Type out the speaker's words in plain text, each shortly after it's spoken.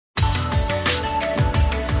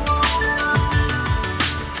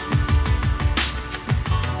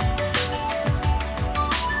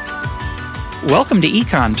Welcome to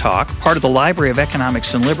Econ Talk, part of the Library of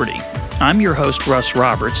Economics and Liberty. I'm your host, Russ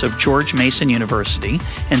Roberts of George Mason University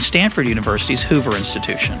and Stanford University's Hoover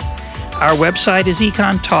Institution. Our website is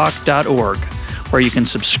econtalk.org, where you can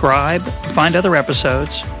subscribe, find other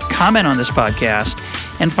episodes, comment on this podcast,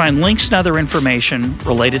 and find links and other information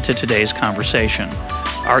related to today's conversation.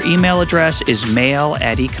 Our email address is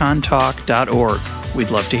mail@econtalk.org.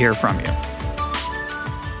 We'd love to hear from you.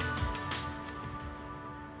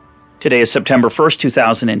 Today is September 1st,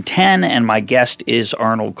 2010, and my guest is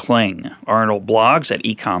Arnold Kling. Arnold blogs at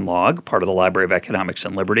EconLog, part of the Library of Economics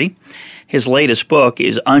and Liberty. His latest book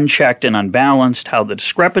is Unchecked and Unbalanced: How the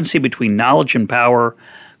Discrepancy Between Knowledge and Power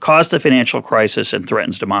Caused the Financial Crisis and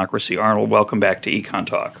Threatens Democracy. Arnold, welcome back to Econ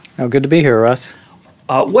Talk. Oh, good to be here, Russ.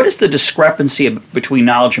 What is the discrepancy between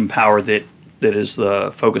knowledge and power that is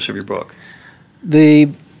the focus of your book? The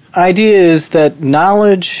idea is that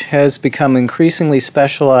knowledge has become increasingly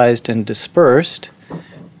specialized and dispersed,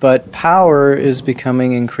 but power is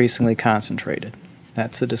becoming increasingly concentrated.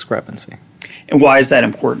 That's the discrepancy. And why is that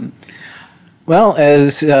important? Well,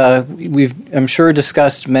 as we've, I'm sure,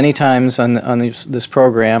 discussed many times on this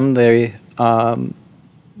program, the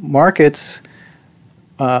markets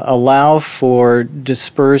allow for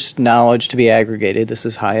dispersed knowledge to be aggregated. This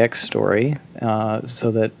is Hayek's story,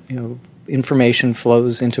 so that information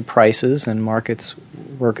flows into prices and markets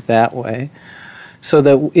work that way. So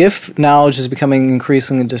that if knowledge is becoming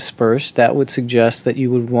increasingly dispersed, that would suggest that you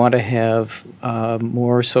would want to have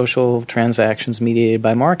more social transactions mediated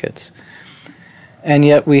by markets. And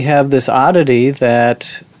yet we have this oddity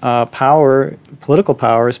that political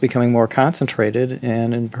power is becoming more concentrated,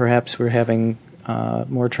 and perhaps we're having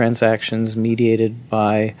more transactions mediated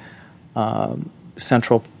by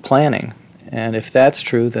central planning. And if that's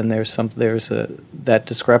true, then that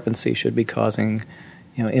discrepancy should be causing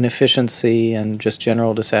inefficiency and just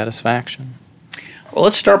general dissatisfaction. Well,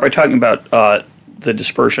 let's start by talking about the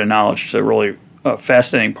dispersion of knowledge. It's a really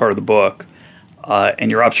fascinating part of the book,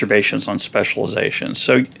 and your observations on specialization.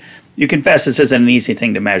 So you confess this isn't an easy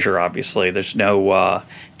thing to measure, obviously. There's no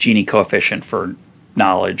Gini coefficient for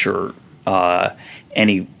knowledge or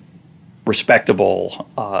any respectable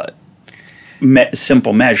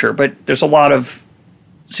simple measure, but there's a lot of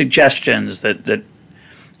suggestions that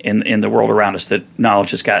in the world around us that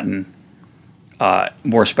knowledge has gotten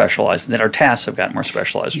more specialized, and that our tasks have gotten more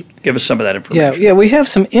specialized. Give us some of that information. Yeah, we have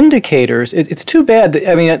some indicators. It's too bad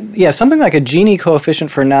that, something like a Gini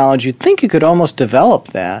coefficient for knowledge, you'd think you could almost develop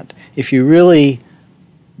that if you really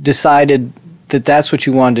decided that that's what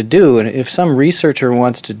you wanted to do. And if some researcher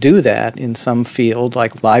wants to do that in some field,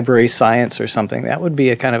 like library science or something, that would be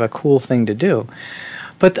a kind of a cool thing to do.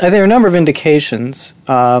 But there are a number of indications.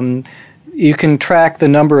 You can track the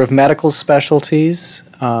number of medical specialties,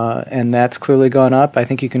 and that's clearly gone up. I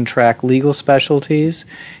think you can track legal specialties.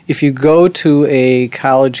 If you go to a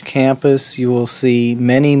college campus, you will see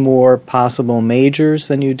many more possible majors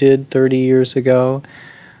than you did 30 years ago.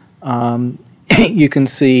 You can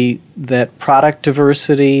see that product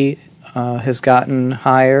diversity has gotten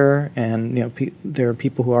higher, and there are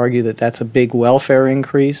people who argue that that's a big welfare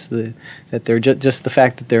increase. That they're just the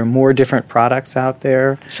fact that there are more different products out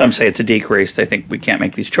there. Some say it's a decrease. They think we can't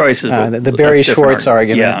make these choices. The Barry Schwartz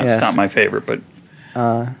argument. Yeah, yes. It's not my favorite, but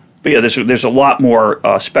yeah, there's a lot more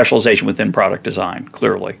specialization within product design.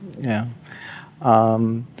 Clearly. Yeah.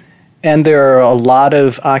 And there are a lot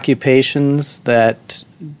of occupations that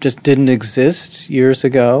just didn't exist years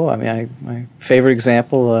ago. I mean, my favorite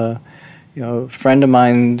example, a friend of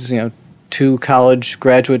mine's, 2 college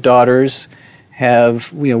graduate daughters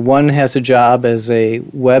have, one has a job as a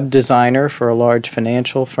web designer for a large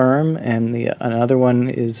financial firm, and another one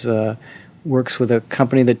is works with a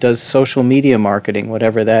company that does social media marketing,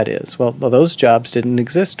 whatever that is. Well, those jobs didn't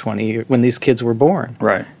exist 20 years when these kids were born.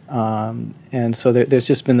 Right. And so there's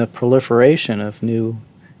just been the proliferation of new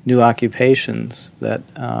occupations that,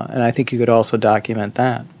 and I think you could also document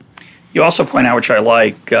that. You also point out, which I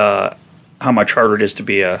like, how much harder it is to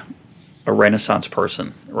be a Renaissance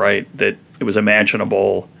person, right? That it was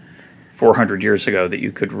imaginable 400 years ago that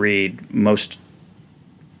you could read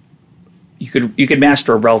you could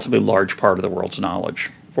master a relatively large part of the world's knowledge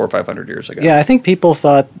 400 or 500 years ago. Yeah, I think people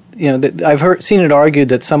thought, that I've seen it argued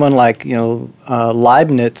that someone like,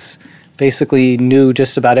 Leibniz basically knew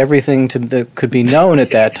just about everything that could be known at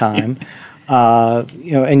that time.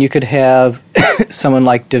 And you could have someone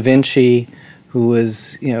like Da Vinci, who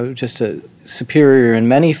was, just a superior in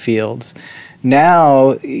many fields.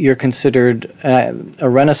 Now you're considered a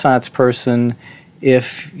Renaissance person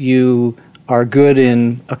if you are good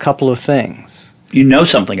in a couple of things. You know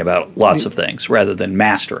something about lots of things rather than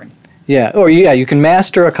mastering. Yeah, or you can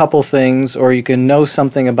master a couple things, or you can know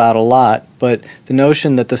something about a lot, but the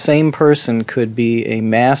notion that the same person could be a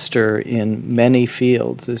master in many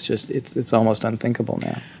fields is just, it's almost unthinkable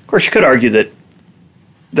now. Of course, you could argue that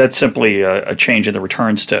that's simply a change in the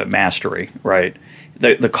returns to mastery, right?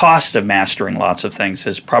 The cost of mastering lots of things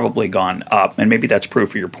has probably gone up, and maybe that's proof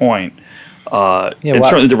of your point.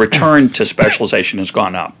 Certainly the return to specialization has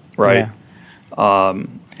gone up, right? Yeah.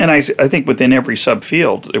 And I think within every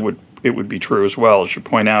subfield, it would be true as well. As you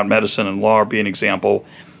point out, medicine and law be an example.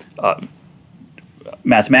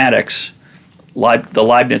 Mathematics, the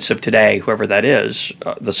Leibniz of today, whoever that is,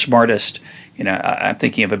 the smartest. I'm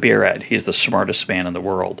thinking of Abirad. He's the smartest man in the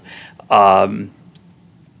world. How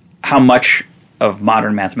much of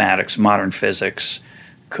modern mathematics, modern physics,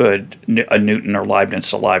 could a Newton or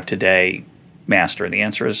Leibniz alive today master? And the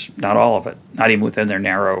answer is not all of it, not even within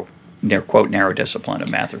their quote narrow discipline of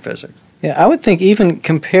math or physics. Yeah, I would think even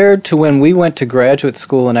compared to when we went to graduate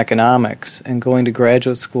school in economics and going to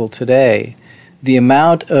graduate school today, the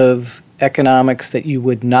amount of economics that you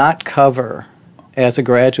would not cover as a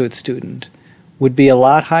graduate student would be a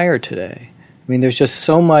lot higher today. I mean, there's just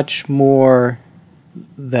so much more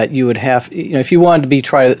that you would have. If you wanted to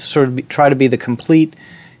try to be the complete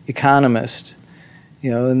economist,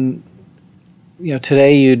 and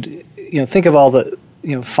today you'd think of all the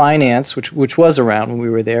finance, which was around when we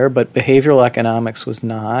were there, but behavioral economics was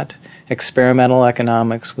not. Experimental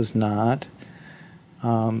economics was not.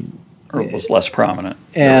 Or it was less prominent.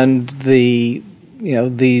 And these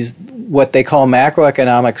what they call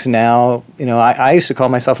macroeconomics now. I used to call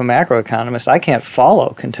myself a macroeconomist. I can't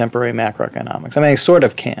follow contemporary macroeconomics. I mean, I sort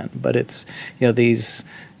of can, but it's these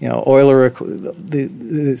Euler,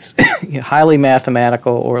 this highly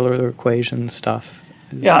mathematical Euler equation stuff.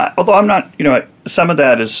 Yeah, although I'm not, some of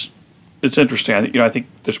that it's interesting. I think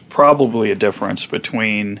there's probably a difference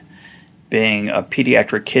between being a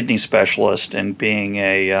pediatric kidney specialist and being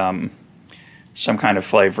a some kind of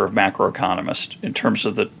flavor of macroeconomist in terms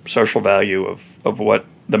of the social value of what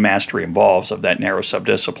the mastery involves of that narrow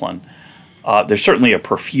subdiscipline. There's certainly a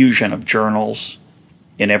profusion of journals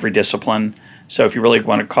in every discipline. So if you really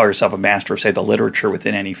want to call yourself a master of, say, the literature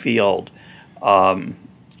within any field, I'm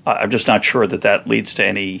just not sure that leads to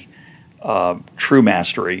any true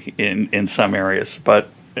mastery in some areas, but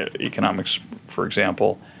economics, for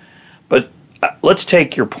example. But let's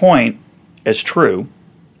take your point as true,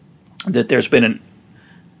 that there's been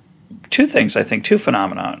two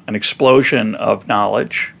phenomena: an explosion of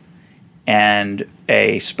knowledge and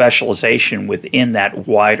a specialization within that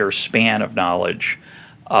wider span of knowledge,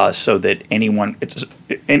 so that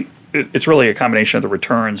it's really a combination of the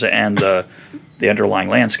returns and the underlying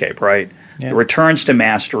landscape, right? Yeah. The returns to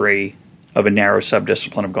mastery of a narrow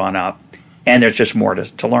subdiscipline have gone up, and there's just more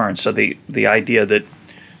to learn. So the idea that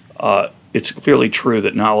it's clearly true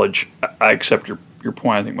that knowledge, I accept your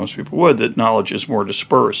point, I think most people would, that knowledge is more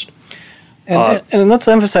dispersed. And let's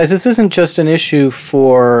emphasize, this isn't just an issue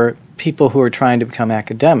for people who are trying to become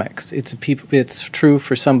academics. It's true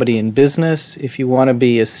for somebody in business. If you want to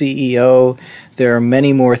be a CEO, there are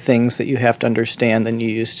many more things that you have to understand than you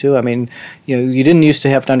used to. I mean, you didn't used to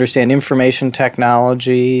have to understand information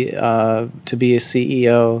technology to be a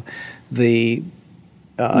CEO. You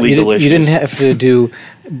didn't have to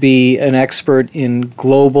be an expert in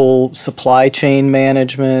global supply chain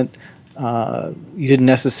management. You didn't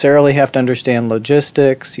necessarily have to understand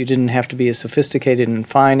logistics. You didn't have to be as sophisticated in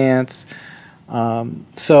finance. And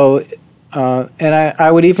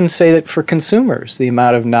I would even say that for consumers, the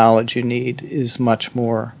amount of knowledge you need is much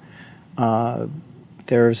more.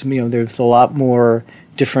 There's a lot more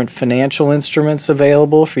different financial instruments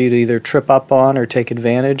available for you to either trip up on or take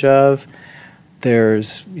advantage of.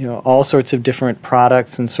 There's all sorts of different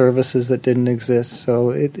products and services that didn't exist.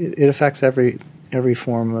 So it affects every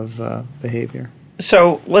form of behavior.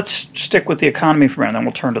 So let's stick with the economy for a minute, and then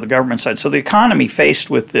we'll turn to the government side. So the economy, faced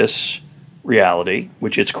with this reality,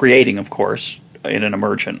 which it's creating, of course, in an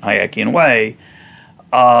emergent Hayekian way,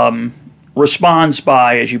 responds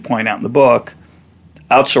by, as you point out in the book,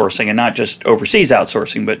 outsourcing, and not just overseas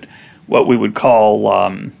outsourcing, but what we would call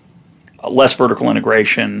less vertical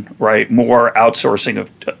integration, right? More outsourcing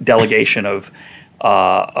of delegation of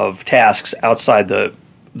tasks outside the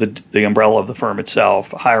umbrella of the firm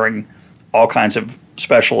itself, hiring all kinds of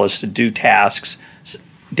specialists to do tasks,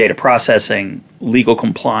 data processing, legal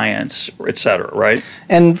compliance, et cetera, right?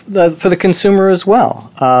 And for the consumer as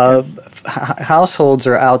well. Households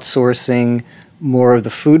are outsourcing more of the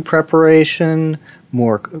food preparation,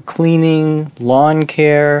 more cleaning, lawn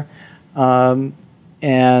care,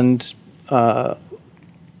 and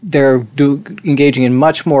they're engaging in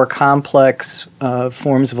much more complex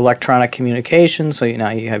forms of electronic communication. So now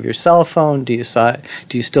you have your cell phone. Do you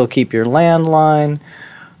still keep your landline?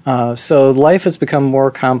 So life has become more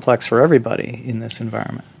complex for everybody in this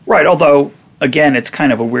environment. Right. Although, again, it's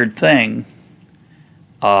kind of a weird thing.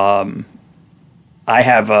 I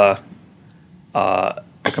have a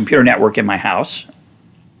computer network in my house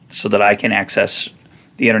so that I can access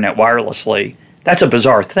the internet wirelessly. That's a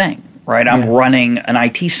bizarre thing. Right, I'm running an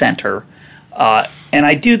IT center, and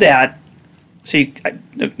I do that. See,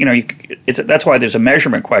 that's why there's a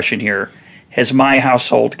measurement question here. Has my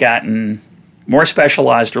household gotten more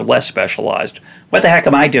specialized or less specialized? What the heck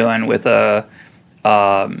am I doing with an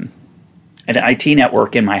IT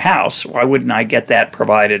network in my house? Why wouldn't I get that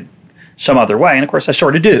provided some other way? And of course, I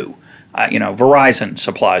sort of do. Verizon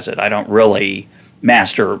supplies it. I don't really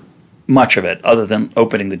master much of it, other than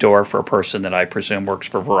opening the door for a person that I presume works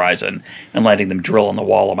for Verizon and letting them drill in the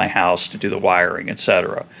wall of my house to do the wiring,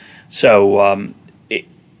 etc. So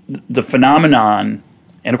the phenomenon,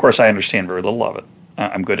 and of course I understand very little of it.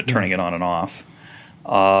 I'm good at turning it on and off.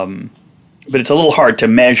 But it's a little hard to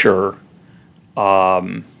measure,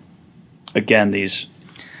 again, these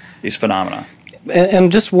phenomena.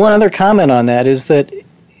 And just one other comment on that is that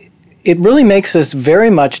it really makes us very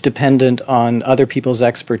much dependent on other people's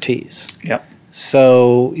expertise. Yep.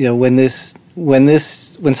 So,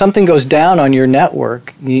 when something goes down on your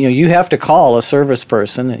network, you have to call a service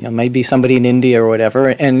person, maybe somebody in India or whatever,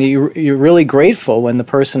 and you're really grateful when the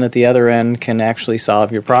person at the other end can actually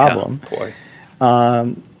solve your problem. Yeah, boy.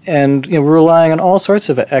 And we're relying on all sorts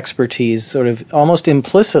of expertise, sort of almost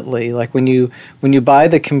implicitly. Like when you buy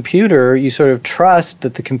the computer, you sort of trust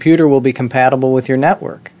that the computer will be compatible with your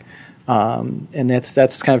network. And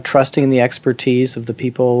that's kind of trusting the expertise of the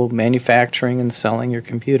people manufacturing and selling your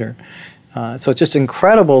computer. So it's just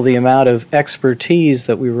incredible the amount of expertise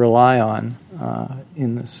that we rely on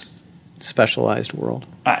in this specialized world.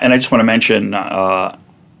 And I just want to mention,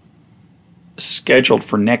 scheduled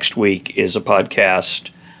for next week is a podcast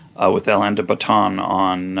with Alain de Botton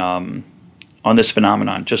on this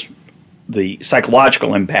phenomenon, just the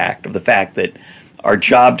psychological impact of the fact that our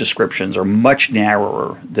job descriptions are much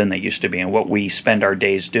narrower than they used to be, and what we spend our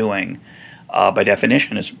days doing, by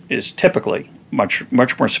definition, is typically much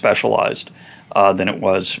more specialized than it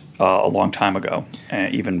was a long time ago,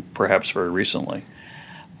 even perhaps very recently.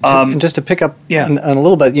 And just to pick up on a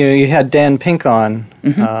little bit, you had Dan Pink on,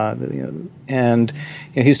 and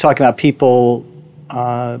he's talking about people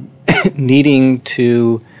needing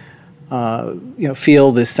to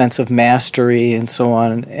feel this sense of mastery and so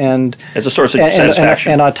on, and as a source of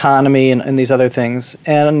satisfaction and autonomy and these other things.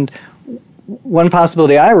 And one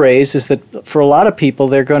possibility I raised is that for a lot of people,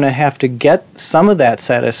 they're going to have to get some of that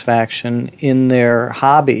satisfaction in their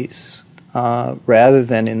hobbies rather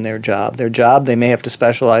than in their job. Their job, they may have to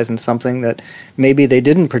specialize in something that maybe they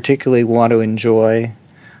didn't particularly want to enjoy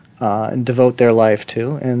and devote their life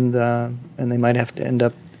to, and they might have to end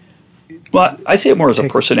up. Well, I see it more as a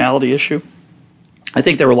personality issue. I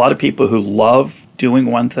think there are a lot of people who love doing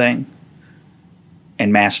one thing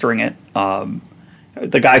and mastering it.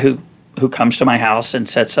 The guy who comes to my house and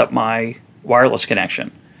sets up my wireless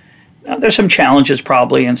connection. Now, there's some challenges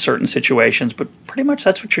probably in certain situations, but pretty much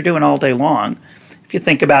that's what you're doing all day long. If you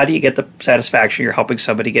think about it, you get the satisfaction. You're helping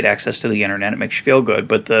somebody get access to the internet. It makes you feel good.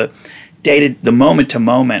 But the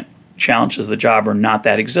moment-to-moment challenges of the job are not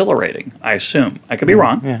that exhilarating, I assume. I could be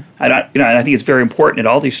wrong. Yeah. And I think it's very important in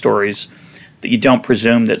all these stories that you don't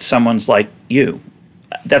presume that someone's like you.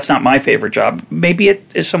 That's not my favorite job. Maybe it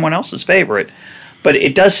is someone else's favorite. But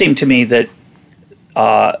it does seem to me that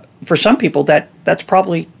for some people that's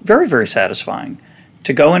probably very, very satisfying.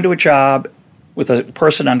 To go into a job with a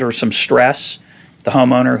person under some stress, the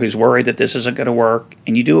homeowner who's worried that this isn't going to work,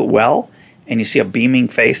 and you do it well, and you see a beaming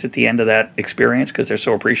face at the end of that experience because they're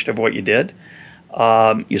so appreciative of what you did.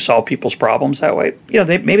 You solve people's problems that way.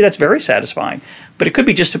 Maybe that's very satisfying. But it could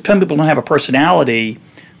be just that some people don't have a personality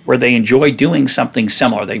where they enjoy doing something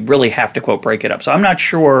similar. They really have to, quote, break it up. So I'm not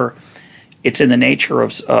sure it's in the nature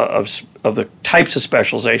of the types of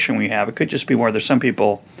specialization we have. It could just be more there's some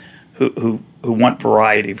people who want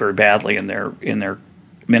variety very badly in their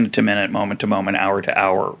minute-to-minute, moment-to-moment,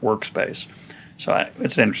 hour-to-hour workspace. So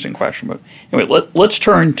it's an interesting question. But anyway, let's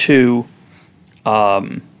turn to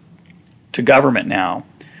government now.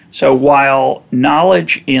 So while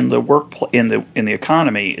knowledge in the in the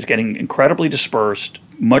economy is getting incredibly dispersed,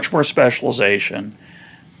 much more specialization,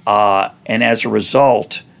 and as a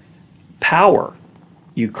result, power,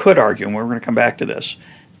 you could argue, and we're going to come back to this,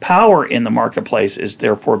 power in the marketplace is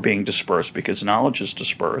therefore being dispersed because knowledge is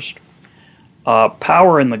dispersed.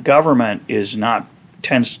 Power in the government is not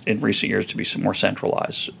tends in recent years to be more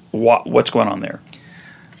centralized. What's going on there?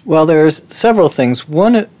 Well, there's several things.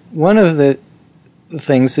 One of the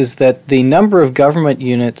things is that the number of government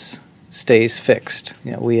units stays fixed.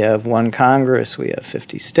 We have one Congress, we have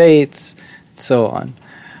 50 states, and so on.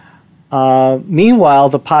 Meanwhile,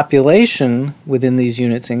 the population within these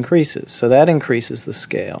units increases, so that increases the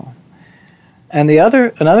scale. And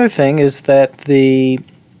another thing is that the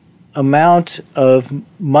amount of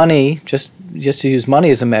money, just to use money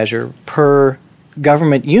as a measure, per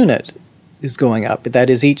government unit is going up. That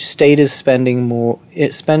is, each state is spending more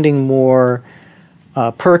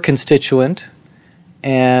per constituent,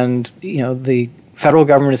 and the federal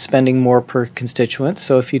government is spending more per constituent.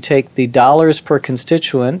 So if you take the dollars per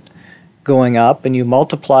constituent going up and you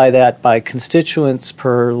multiply that by constituents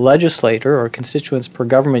per legislator or constituents per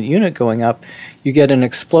government unit going up, you get an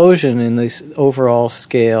explosion in the overall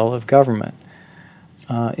scale of government.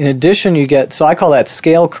 In addition, you get, so I call that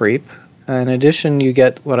scale creep. In addition, you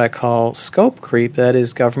get what I call scope creep, that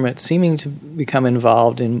is government seeming to become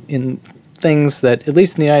involved in things that, at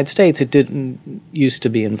least in the United States, it didn't used to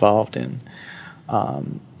be involved in.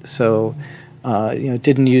 It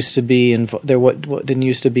didn't used to be what didn't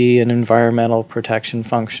used to be an environmental protection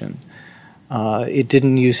function. It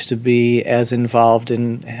didn't used to be as involved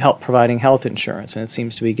in providing health insurance, and it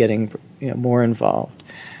seems to be getting more involved.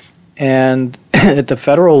 And at the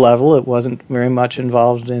federal level, it wasn't very much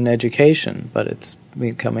involved in education, but it's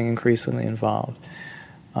becoming increasingly involved.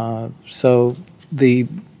 So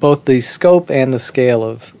both the scope and the scale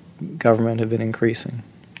of government have been increasing.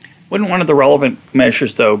 Wouldn't one of the relevant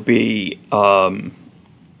measures, though, be the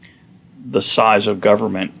size of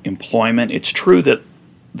government employment? It's true that,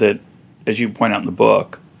 as you point out in the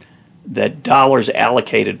book, that dollars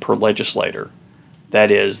allocated per legislator, that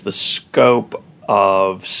is, the scope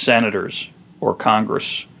of senators or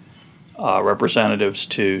Congress representatives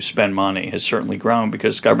to spend money, has certainly grown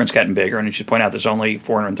because government's gotten bigger. And as you point out, there's only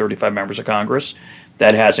 435 members of Congress.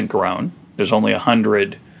 That hasn't grown. There's only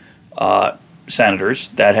 100 senators.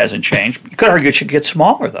 That hasn't changed. You could argue it should get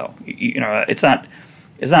smaller, though. It's not.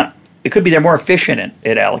 It could be they're more efficient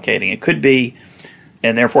at allocating. It could be,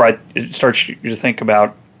 and therefore it starts you to think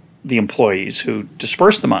about the employees who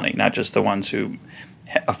disperse the money, not just the ones who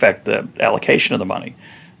affect the allocation of the money.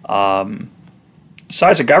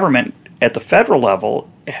 Size of government at the federal level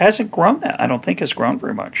hasn't grown that. I don't think has grown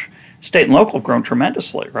very much. State and local have grown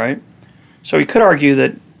tremendously, right? So you could argue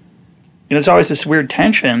that there's always this weird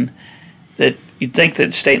tension that you'd think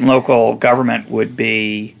that state and local government would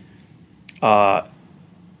be, it'd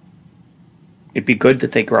be good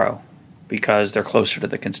that they grow because they're closer to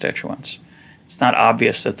the constituents. It's not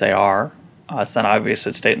obvious that they are. It's not obvious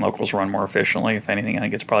that state and locals run more efficiently. If anything, I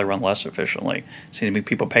think it's probably run less efficiently. It seems to me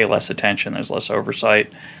people pay less attention. There's less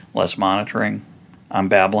oversight, less monitoring. I'm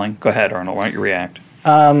babbling. Go ahead, Arnold. Why don't you react?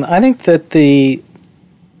 I think that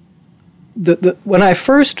when I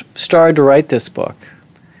first started to write this book,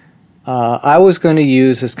 I was going to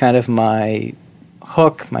use as kind of my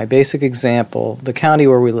hook, my basic example, the county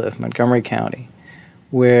where we live, Montgomery County,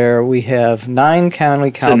 where we have 9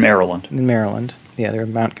 county councils. It's in Maryland. In Maryland. Yeah, there are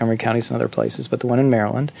Montgomery counties and other places, but the one in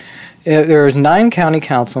Maryland. There are 9 county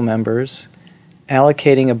council members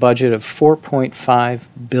allocating a budget of $4.5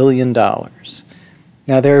 billion.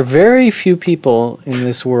 Now, there are very few people in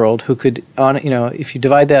this world who could, if you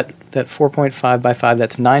divide that 4.5 by 5,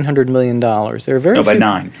 that's $900 million. There are very few. By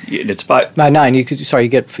 9. It's 5. By 9, you get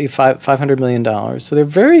 $500 million. So there are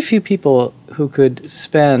very few people who could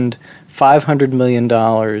spend $500 million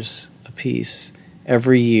apiece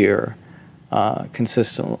every year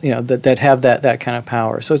consistently, that have that kind of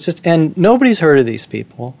power. So it's just, and nobody's heard of these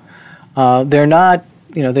people. They're not,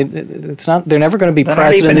 they're never going to be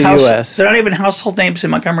president in the U.S. They're not even household names in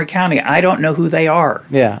Montgomery County. I don't know who they are.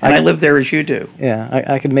 Yeah. And I live there as you do. Yeah,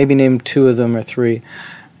 I could maybe name 2 of them or 3.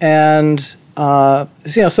 And, so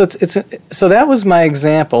that was my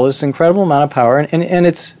example. There's an incredible amount of power, and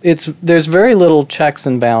there's very little checks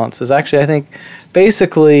and balances. Actually, I think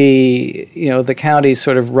basically, the county's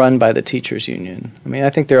sort of run by the teachers' union. I mean, I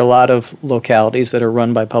think there are a lot of localities that are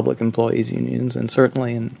run by public employees unions, and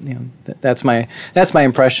certainly, that's my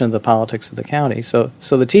impression of the politics of the county. So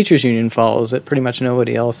the teachers' union follows it. Pretty much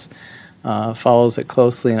nobody else follows it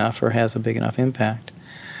closely enough or has a big enough impact.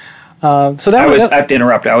 I have to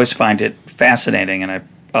interrupt. I always find it fascinating, and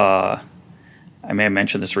I may have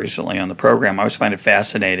mentioned this recently on the program. I always find it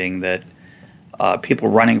fascinating that people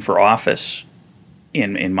running for office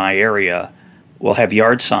in my area will have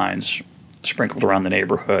yard signs sprinkled around the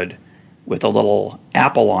neighborhood with a little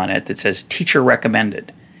apple on it that says teacher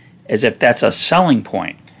recommended, as if that's a selling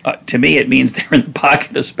point. to me, it means they're in the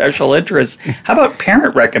pocket of special interests. How about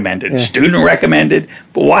parent recommended, student recommended?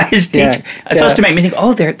 But why is teacher? It's supposed to make me think,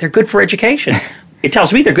 oh, they're good for education. It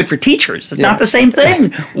tells me they're good for teachers. It's not the same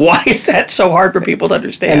thing. Why is that so hard for people to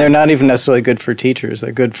understand? And they're not even necessarily good for teachers.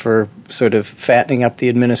 They're good for sort of fattening up the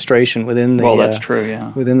administration within the that's true.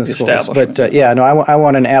 Yeah, within the schools. But I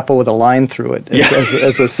want an apple with a line through it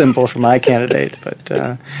as a symbol for my candidate.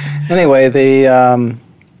 But anyway,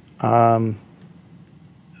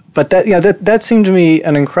 but that seemed to me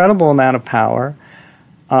an incredible amount of power.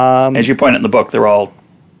 As you point out in the book, they're all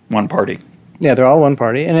one party. Yeah, they're all one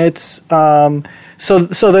party, and it's so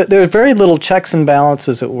there are very little checks and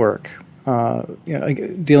balances at work,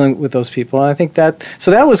 dealing with those people. And I think that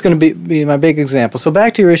was going to be my big example. So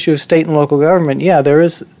back to your issue of state and local government, there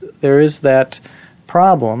is that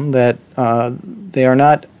problem that they are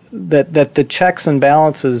not that the checks and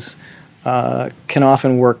balances can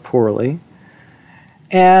often work poorly,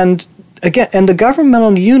 and the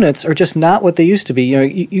governmental units are just not what they used to be.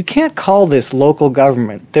 You can't call this local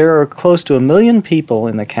government. There are close to 1 million people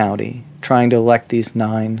in the county trying to elect these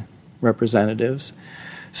 9 representatives.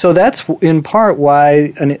 So that's in part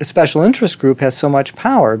why a special interest group has so much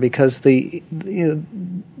power, because they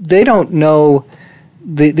don't know,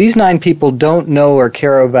 these 9 people don't know or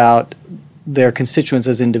care about their constituents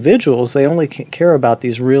as individuals. They only care about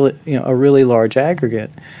these a really large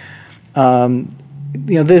aggregate.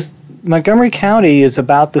 This Montgomery County is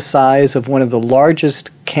about the size of one of the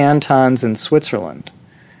largest cantons in Switzerland.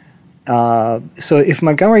 So if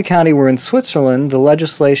Montgomery County were in Switzerland, the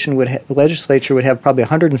legislature would have probably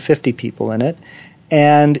 150 people in it,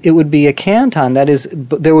 and it would be a canton. That is,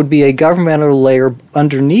 there would be a governmental layer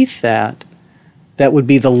underneath that would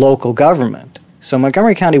be the local government. So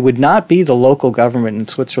Montgomery County would not be the local government in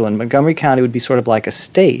Switzerland. Montgomery County would be sort of like a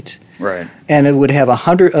state. Right. And it would have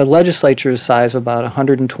a legislature size of about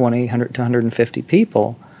 120 to 150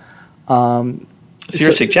 people. So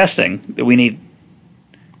you're suggesting that we need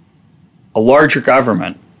a larger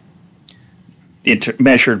government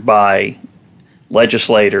measured by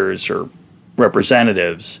legislators or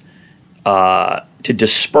representatives to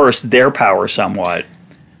disperse their power somewhat,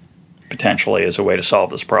 potentially, as a way to solve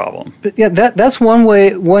this problem. But that's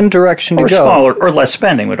one direction to go. Or smaller or less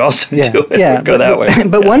spending would also do it. Yeah, would go that way.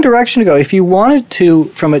 But one direction to go, if you wanted to,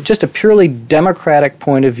 from just a purely democratic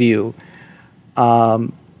point of view,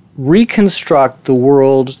 reconstruct the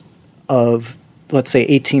world of, let's say,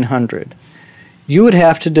 1800, you would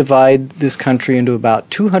have to divide this country into about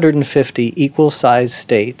 250 equal-sized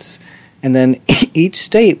states, and then each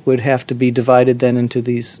state would have to be divided then into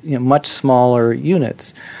these much smaller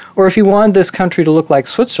units. Or if you wanted this country to look like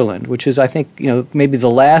Switzerland, which is, I think, maybe the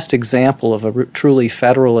last example of a truly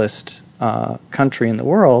federalist country in the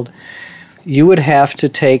world, you would have to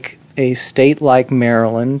take a state like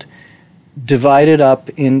Maryland, divide it up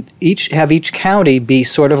have each county be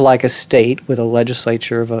sort of like a state with a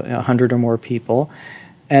legislature of 100 or more people,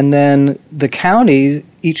 and then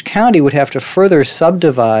each county would have to further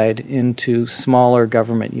subdivide into smaller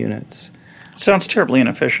government units. Sounds terribly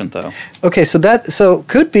inefficient, though. Okay, so it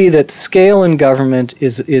could be that scale in government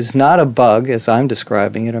is not a bug, as I'm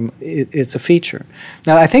describing it. It's a feature.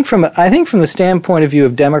 Now, I think from the standpoint of view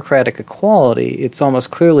of democratic equality, it's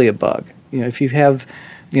almost clearly a bug. If you have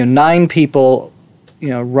 9 people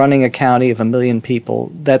running a county of 1 million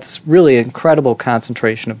people, that's really an incredible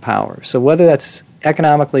concentration of power. So whether that's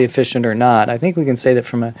economically efficient or not, I think we can say that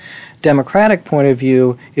from a democratic point of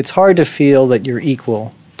view, it's hard to feel that you're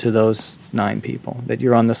equal to those 9 people, that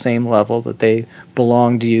you're on the same level, that they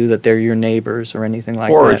belong to you, that they're your neighbors or anything like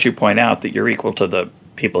that. Or, as you point out, that you're equal to the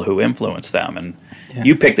people who influence them. And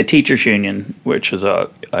you picked the teachers union, which is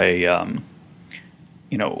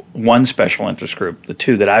one special interest group. The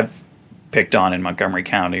 2 that I've picked on in Montgomery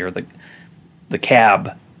County are the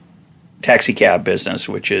taxi cab business,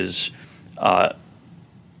 which is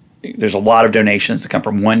there's a lot of donations that come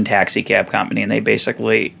from one taxi cab company, and they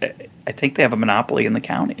basically, I think they have a monopoly in the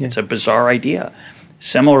county. Yeah. It's a bizarre idea.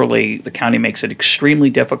 Similarly, the county makes it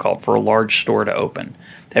extremely difficult for a large store to open.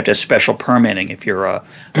 They have to have special permitting if you're a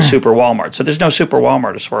super Walmart. So there's no super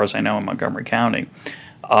Walmart, as far as I know, in Montgomery County.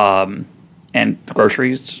 And the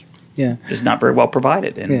groceries is not very well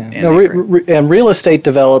provided. And real estate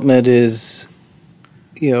development is,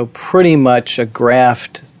 pretty much a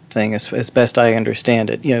graft thing, as best I understand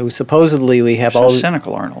it. Supposedly we have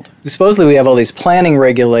cynical, Arnold. Supposedly we have all these planning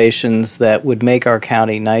regulations that would make our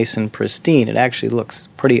county nice and pristine. It actually looks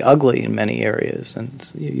pretty ugly in many areas,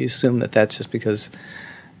 and you assume that that's just because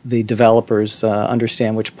the developers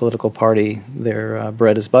understand which political party their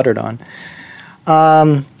bread is buttered on.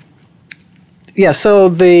 So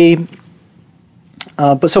the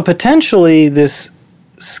But so potentially this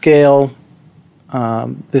scale,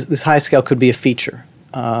 this high scale could be a feature.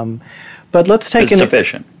 But let's take it's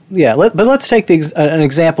sufficient. Yeah, but let's take an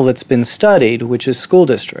example that's been studied, which is school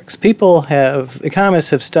districts. Economists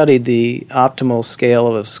have studied the optimal scale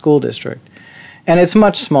of a school district, and it's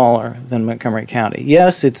much smaller than Montgomery County.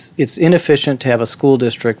 Yes, it's inefficient to have a school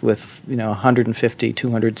district with 150,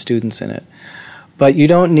 200 students in it, but you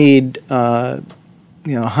don't need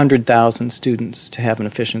 100,000 students to have an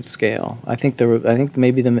efficient scale. I think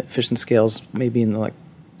maybe the efficient scales maybe in the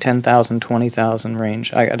 10,000, 20,000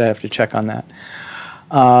 range. I'd have to check on that.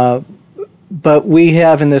 But we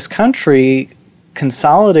have in this country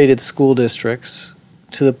consolidated school districts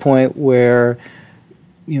to the point where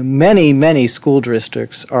many, many school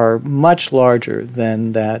districts are much larger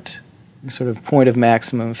than that sort of point of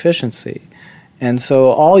maximum efficiency. And so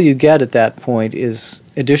all you get at that point is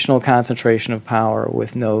additional concentration of power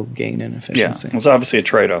with no gain in efficiency. Yeah, there's obviously a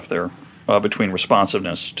trade-off there between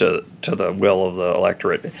responsiveness to the will of the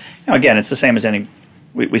electorate. Again, it's the same as any.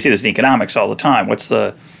 We see this in economics all the time. What's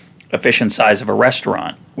the efficient size of a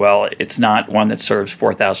restaurant? Well, it's not one that serves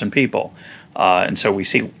 4,000 people, and so we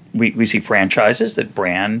see franchises that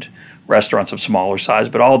brand restaurants of smaller size,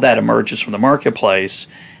 but all that emerges from the marketplace.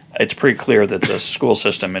 It's pretty clear that the school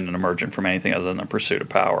system isn't emergent from anything other than the pursuit of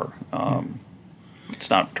power. It's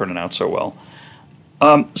not turning out so well.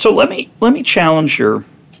 So let me challenge your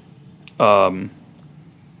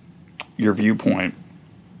viewpoint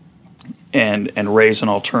and raise an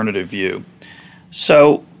alternative view.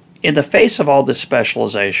 So, in the face of all this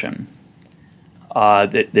specialization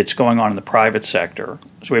that's going on in the private sector,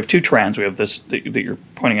 so we have two trends. We have this that you're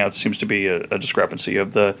pointing out seems to be a discrepancy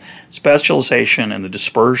of the specialization and the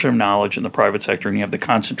dispersion of knowledge in the private sector, and you have the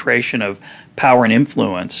concentration of power and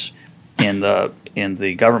influence in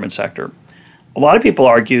the government sector. A lot of people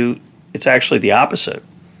argue it's actually the opposite.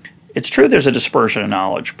 It's true there's a dispersion of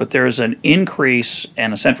knowledge, but there's an increase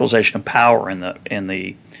and a centralization of power in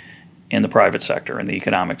the private sector, in the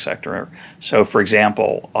economic sector. So, for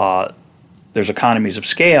example, there's economies of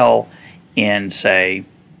scale in, say,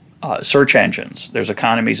 search engines. There's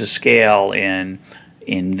economies of scale in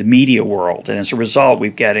the media world, and as a result,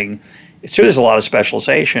 it's true there's a lot of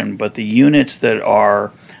specialization, but the units that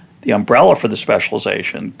are the umbrella for the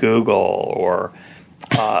specialization, Google or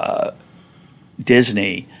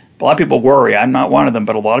Disney. A lot of people worry. I'm not one of them,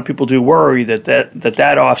 but a lot of people do worry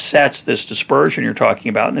that offsets this dispersion you're talking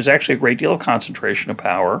about, and there's actually a great deal of concentration of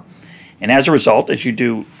power. And as a result, as you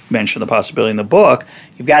do mention the possibility in the book,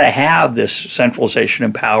 you've got to have this centralization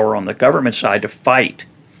of power on the government side to fight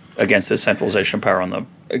against this centralization of power on the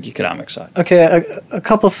economic side. Okay, a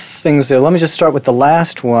couple things there. Let me just start with the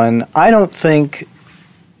last one. I don't think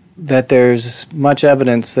that there's much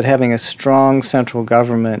evidence that having a strong central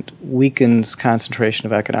government weakens concentration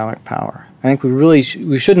of economic power. I think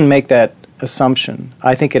we shouldn't make that assumption.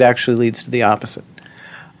 I think it actually leads to the opposite.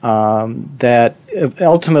 That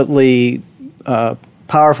ultimately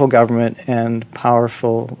powerful government and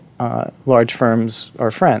powerful large firms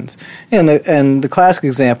are friends. And the classic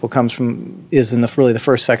example is in the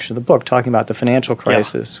first section of the book, talking about the financial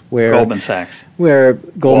crisis, where Goldman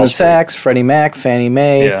Sachs, Freddie Mac, Fannie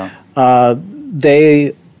Mae,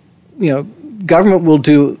 government will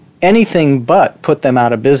do anything but put them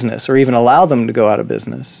out of business or even allow them to go out of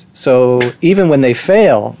business. So even when they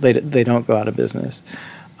fail, they don't go out of business.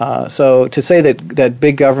 So to say that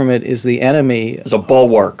big government is the enemy, is a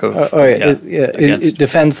bulwark of it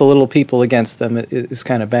defends the little people against them is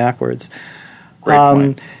kind of backwards. Great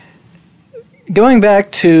point. Going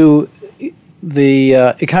back to the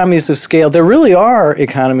economies of scale, there really are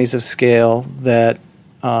economies of scale that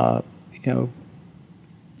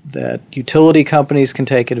that utility companies can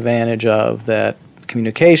take advantage of, that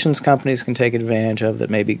communications companies can take advantage of, that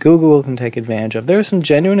maybe Google can take advantage of. There are some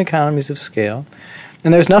genuine economies of scale.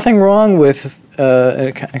 And there's nothing wrong with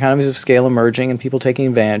economies of scale emerging and people taking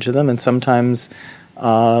advantage of them, and sometimes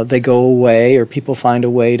they go away or people find a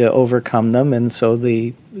way to overcome them, and so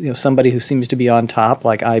somebody who seems to be on top,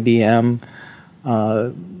 like IBM,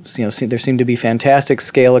 there seem to be fantastic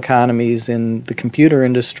scale economies in the computer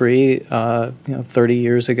industry 30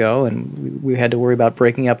 years ago, and we had to worry about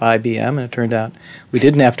breaking up IBM, and it turned out we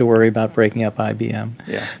didn't have to worry about breaking up IBM.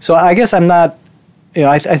 Yeah. So I guess I'm not...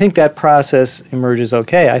 I think that process emerges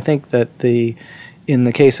okay. I think that in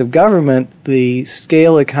the case of government, the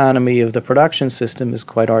scale economy of the production system is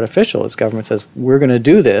quite artificial. As government says, we're going to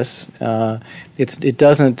do this. We're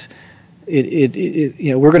going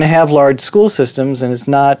to have large school systems, and it's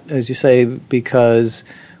not, as you say, because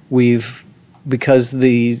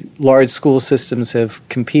the large school systems have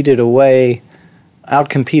competed away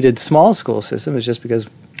outcompeted small school system is just because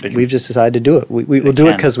we've just decided to do it. We will do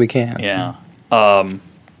it because we can. Yeah.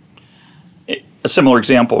 A similar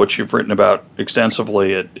example, which you've written about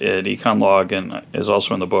extensively at EconLog and is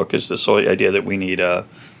also in the book, is this whole idea that we need a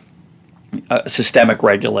systemic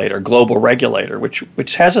regulator, global regulator,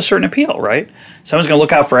 which has a certain appeal, right? Someone's going to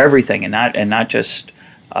look out for everything and not just.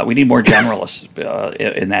 We need more generalists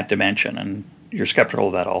in that dimension, and you're skeptical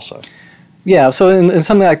of that also. Yeah. So in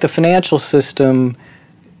something like the financial system,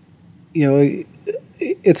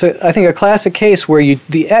 it's I think a classic case where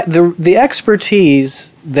the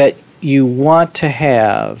expertise that you want to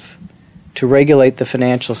have to regulate the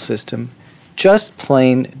financial system just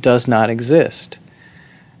plain does not exist.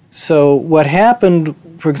 So what happened,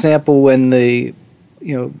 for example, when the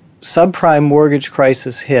subprime mortgage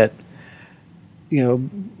crisis hit,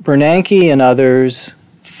 Bernanke and others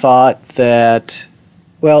thought that,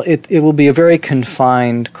 well, it will be a very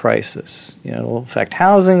confined crisis. It will affect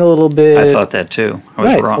housing a little bit. I thought that too.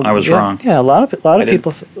 I was wrong. Yeah, a lot of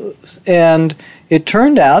people, and it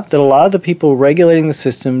turned out that a lot of the people regulating the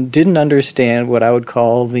system didn't understand what I would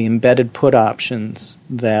call the embedded put options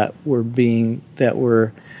that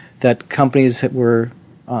companies were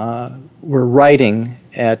writing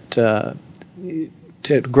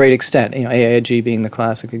to a great extent. AIG being the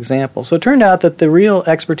classic example. So it turned out that the real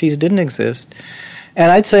expertise didn't exist.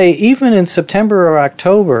 And I'd say even in September or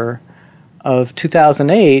October of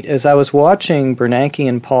 2008, as I was watching Bernanke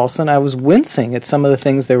and Paulson, I was wincing at some of the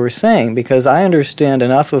things they were saying because I understand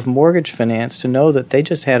enough of mortgage finance to know that they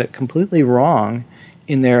just had it completely wrong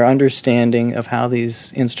in their understanding of how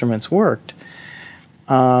these instruments worked.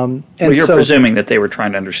 Well, you're presuming that they were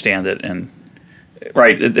trying to understand it, and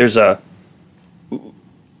right, there's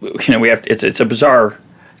it's a bizarre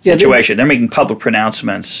situation. They're making public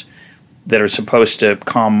pronouncements that are supposed to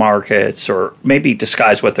calm markets or maybe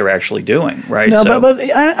disguise what they're actually doing, right? No, but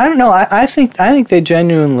I don't know. I think they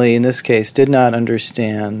genuinely, in this case, did not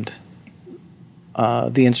understand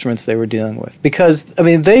the instruments they were dealing with. Because,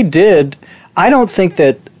 they did. I don't think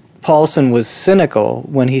that Paulson was cynical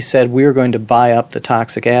when he said we were going to buy up the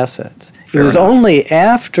toxic assets. Fair enough. Only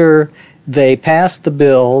after they passed the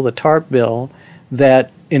bill, the TARP bill,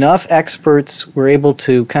 that enough experts were able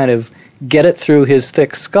to kind of get it through his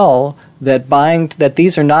thick skull that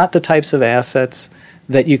these are not the types of assets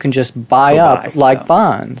that you can just buy up like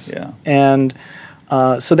bonds. Yeah. And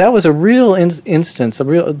so that was a real instance, a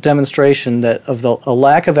real demonstration of a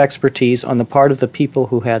lack of expertise on the part of the people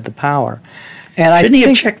who had the power. And Shouldn't he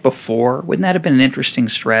have checked before? Wouldn't that have been an interesting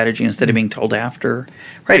strategy instead of being told after?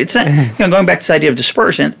 Right. It's not. Going back to this idea of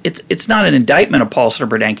dispersion. It's not an indictment of Paulson or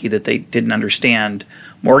Bernanke that they didn't understand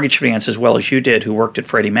mortgage finance as well as you did, who worked at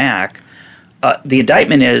Freddie Mac. The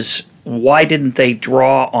indictment is, why didn't they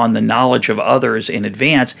draw on the knowledge of others in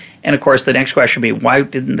advance? And of course, the next question would be, why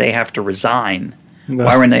didn't they have to resign?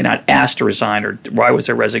 Why were they not asked to resign, or why was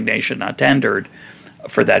their resignation not tendered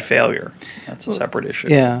for that failure? That's a separate issue.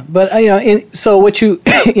 Yeah, but so what you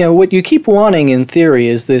what you keep wanting in theory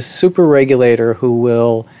is this super regulator who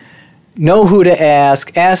will know who to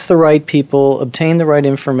ask the right people, obtain the right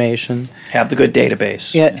information, have the good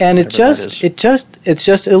database. Yeah, and it's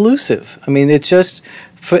just elusive.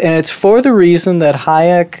 It's for the reason that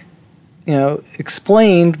Hayek,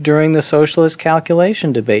 explained during the socialist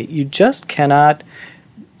calculation debate. You just cannot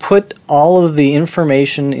put all of the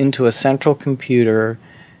information into a central computer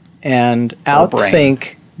and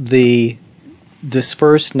outthink the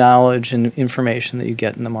dispersed knowledge and information that you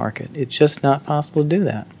get in the market. It's just not possible to do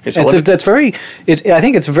that. Okay, so I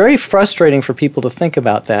think it's very frustrating for people to think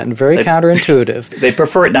about that and very counterintuitive. They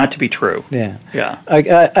prefer it not to be true. Yeah.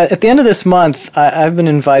 At the end of this month, I've been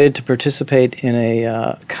invited to participate in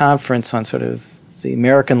a conference on sort of the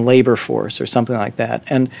American labor force or something like that.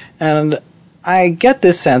 And I get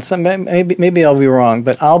this sense, maybe I'll be wrong,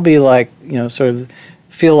 but I'll be like, sort of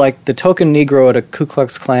feel like the token Negro at a Ku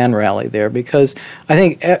Klux Klan rally there, because I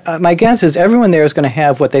think my guess is everyone there is going to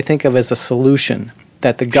have what they think of as a solution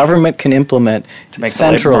that the government can implement to make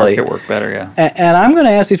centrally. The labor market work better, yeah. And I'm going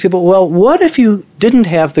to ask these people, well, what if you didn't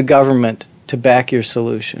have the government to back your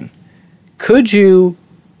solution? Could you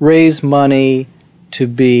raise money to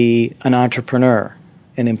be an entrepreneur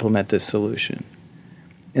and implement this solution?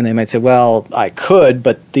 And they might say, well, I could,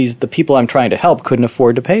 but the people I'm trying to help couldn't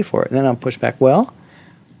afford to pay for it. And then I'll push back, well,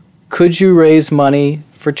 could you raise money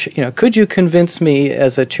for, could you convince me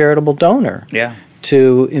as a charitable donor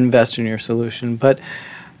to invest in your solution? But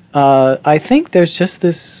I think there's just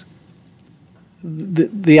this,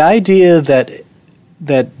 the idea that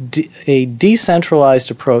a decentralized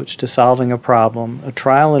approach to solving a problem, a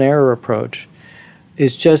trial and error approach,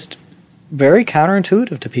 is just very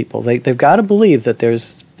counterintuitive to people. They've got to believe that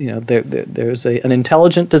there's there's an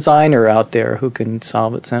intelligent designer out there who can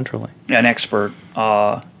solve it centrally. An expert.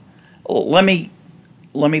 Let me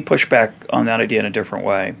push back on that idea in a different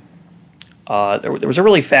way. There was a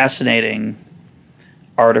really fascinating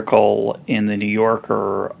article in the New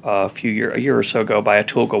Yorker a year or so ago by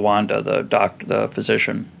Atul Gawande, the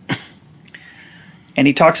physician, and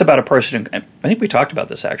he talks about a person. I think we talked about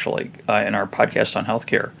this actually in our podcast on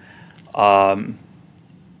healthcare.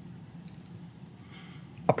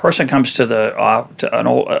 A person comes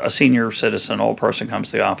to a senior citizen, old person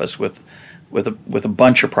comes to the office with a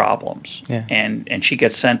bunch of problems, and she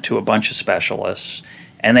gets sent to a bunch of specialists,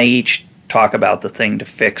 and they each talk about the thing to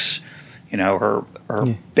fix, her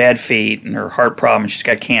bad feet and her heart problem. She's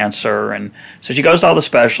got cancer, and so she goes to all the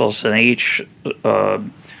specialists, and they each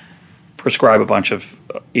prescribe a bunch of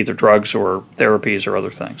either drugs or therapies or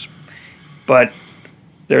other things. But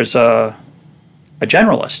there's a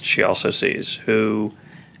generalist she also sees who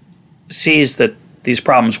sees that these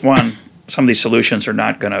problems, some of these solutions are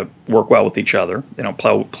not going to work well with each other. They don't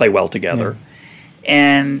play well together. Yeah.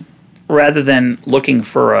 And rather than looking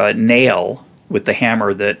for a nail with the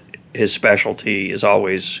hammer that his specialty is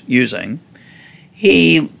always using,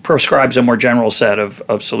 he prescribes a more general set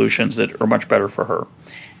of solutions that are much better for her.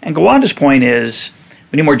 And Gawande's point is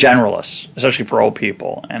we need more generalists, especially for old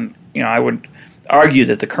people. And I would argue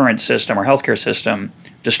that the current system, our healthcare system,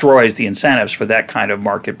 destroys the incentives for that kind of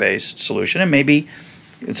market-based solution. And maybe,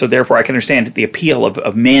 so therefore I can understand the appeal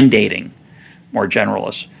of mandating more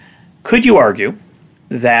generalists. Could you argue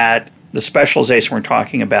that the specialization we're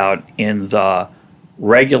talking about in the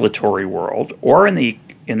regulatory world or in the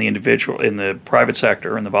private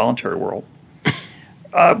sector, in the voluntary world,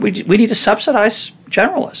 we need to subsidize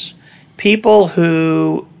generalists, people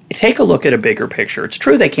who take a look at a bigger picture. It's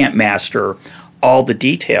true they can't master all the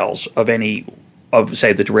details of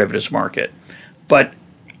say, the derivatives market, but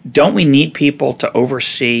don't we need people to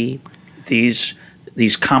oversee these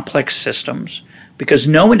complex systems? Because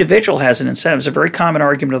no individual has an incentive. It's a very common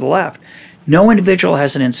argument of the left. No individual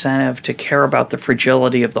has an incentive to care about the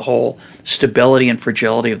fragility of the whole, stability and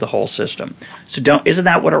fragility of the whole system. So isn't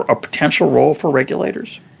that what a potential role for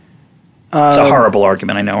regulators? It's a horrible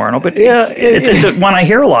argument, I know, Arnold, but it's one I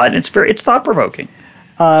hear a lot, and it's thought-provoking.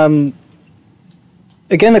 Again,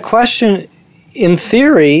 the question, in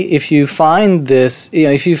theory, if you find this,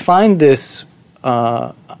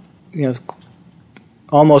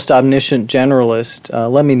 almost omniscient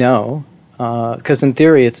generalist, let me know, because in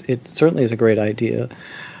theory, it certainly is a great idea.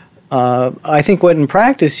 I think what in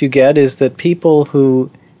practice you get is that people whose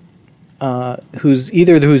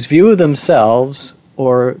view of themselves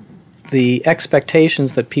or the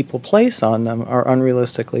expectations that people place on them are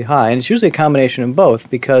unrealistically high, and it's usually a combination of both,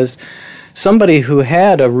 because somebody who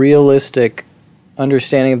had a realistic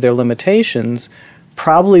understanding of their limitations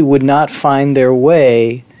probably would not find their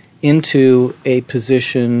way into a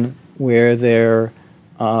position where they're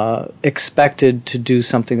expected to do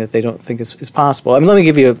something that they don't think is possible. I mean, let me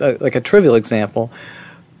give you a trivial example.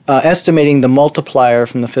 Estimating the multiplier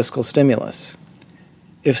from the fiscal stimulus.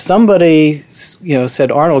 If somebody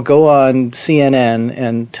said, Arnold, go on CNN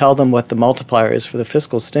and tell them what the multiplier is for the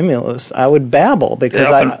fiscal stimulus, I would babble because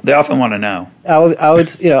they often want to know.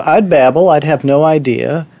 I'd babble. I'd have no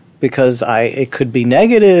idea because it could be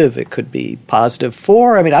negative, it could be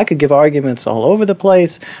 +4. I mean, I could give arguments all over the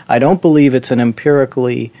place. I don't believe it's an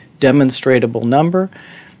empirically demonstratable number.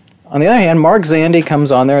 On the other hand, Mark Zandi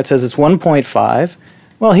comes on there. It says it's 1.5.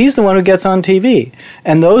 Well, he's the one who gets on TV.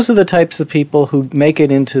 And those are the types of people who make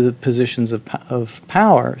it into the positions of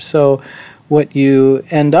power. So what you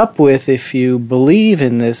end up with, if you believe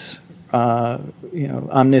in this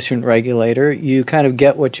omniscient regulator, you kind of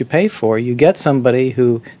get what you pay for. You get somebody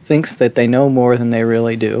who thinks that they know more than they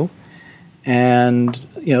really do. And,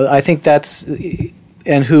 I think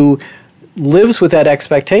and who lives with that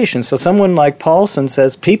expectation. So someone like Paulson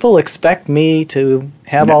says, people expect me to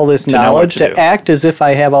have all this knowledge, to act as if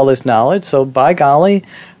I have all this knowledge. So by golly,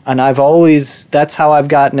 and that's how I've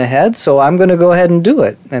gotten ahead, so I'm going to go ahead and do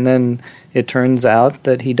it. And then it turns out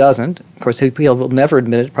that he doesn't. Of course, he will never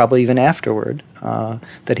admit it, probably even afterward,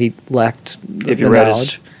 that he lacked the knowledge. Have you read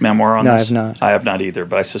his memoir on this? No, I have not. I have not either,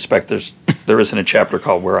 but I suspect there isn't a chapter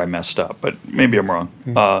called Where I Messed Up, but maybe I'm wrong.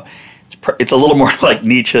 It's a little more like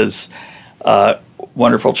Nietzsche's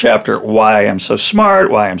wonderful chapter, Why I Am So Smart,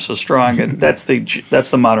 Why I'm So Strong, and that's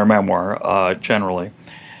the modern memoir generally.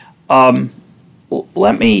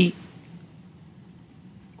 Let me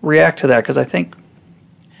react to that, because I think,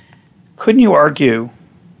 couldn't you argue,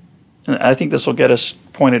 and I think this will get us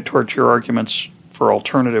pointed towards your arguments for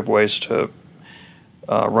alternative ways to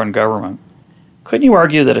run government, couldn't you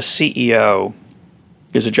argue that a CEO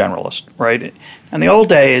is a generalist, right? In the old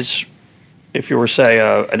days, if you were, say,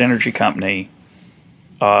 an energy company,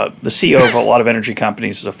 the CEO of a lot of energy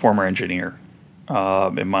companies is a former engineer,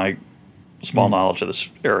 in my small knowledge of this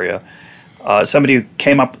area. Somebody who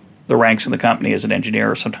came up the ranks in the company as an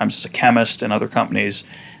engineer, sometimes as a chemist in other companies,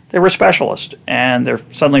 they were a specialist, and they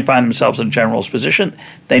suddenly find themselves in a generalist position.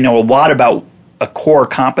 They know a lot about a core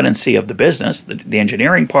competency of the business, the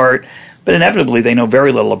engineering part, but inevitably they know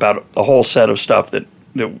very little about a whole set of stuff that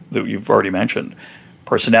you've already mentioned: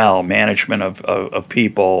 personnel, management of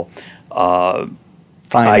people,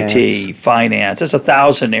 finance. IT, finance. There's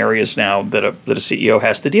 1,000 areas now that a CEO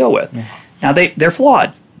has to deal with. Yeah. Now they're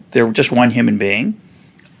flawed. They're just one human being,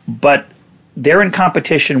 but they're in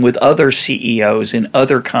competition with other CEOs in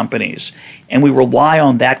other companies, and we rely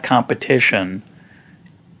on that competition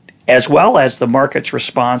as well as the market's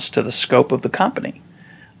response to the scope of the company,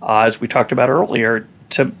 as we talked about earlier,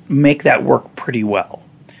 to make that work pretty well.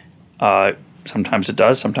 Sometimes it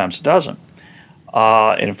does, sometimes it doesn't.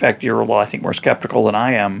 And in fact, you're, I think, more skeptical than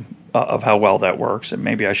I am of how well that works, and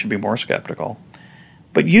maybe I should be more skeptical.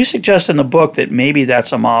 But you suggest in the book that maybe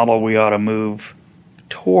that's a model we ought to move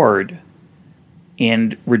toward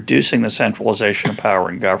in reducing the centralization of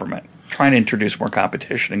power in government, trying to introduce more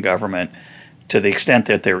competition in government to the extent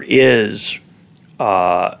that there is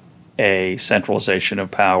a centralization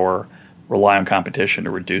of power, rely on competition to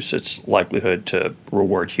reduce its likelihood to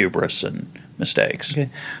reward hubris and mistakes. Okay.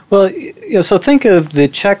 Well, so think of the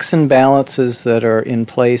checks and balances that are in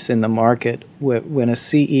place in the market when a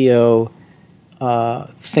CEO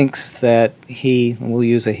thinks that we'll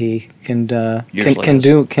use a he, can do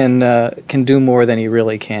more than he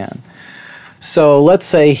really can. So let's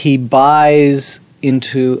say he buys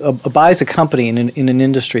a company in an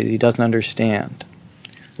industry that he doesn't understand.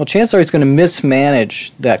 Well, chances are he's going to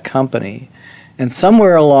mismanage that company, and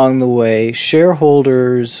somewhere along the way,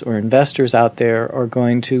 shareholders or investors out there are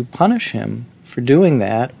going to punish him for doing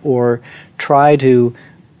that, or try to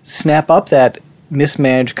snap up that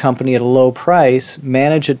mismanaged company at a low price,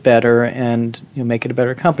 manage it better, and make it a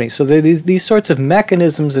better company. So there are these sorts of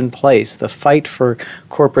mechanisms in place, the fight for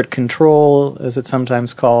corporate control, as it's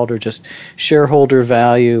sometimes called, or just shareholder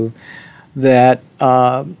value, that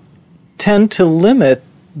tend to limit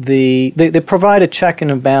they provide a check and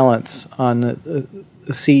a balance on the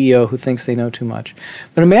CEO who thinks they know too much.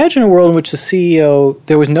 But imagine a world in which the CEO,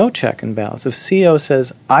 there was no check and balance. If CEO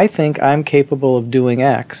says, I think I'm capable of doing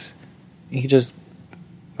X, he just,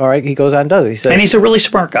 all right, he goes out and does it. He says, and he's a really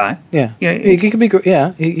smart guy. Yeah, he could be.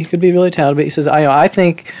 Yeah, he could be really talented. But he says, I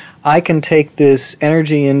think I can take this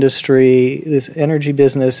energy industry, this energy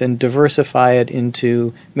business, and diversify it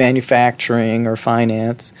into manufacturing or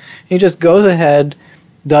finance. And he just goes ahead,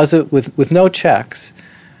 does it with no checks.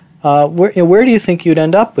 Where do you think you'd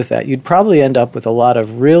end up with that? You'd probably end up with a lot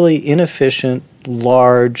of really inefficient,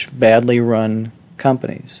 large, badly run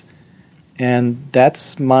companies. And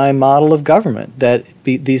that's my model of government, that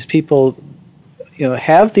these people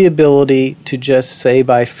have the ability to just say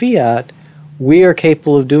by fiat, we are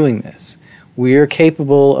capable of doing this. We are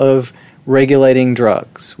capable of regulating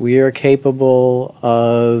drugs. We are capable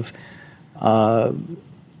of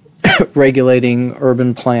regulating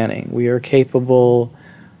urban planning. We are capable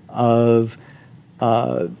of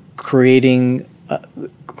creating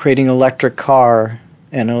an electric car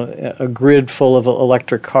and a grid full of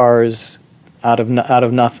electric cars out of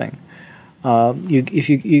nothing.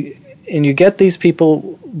 You get these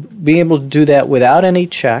people being able to do that without any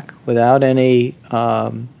check, without any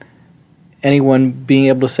anyone being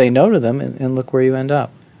able to say no to them, and look where you end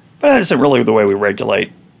up. But that isn't really the way we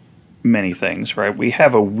regulate many things, right? We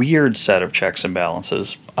have a weird set of checks and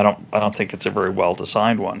balances. I don't think it's a very well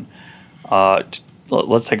designed one.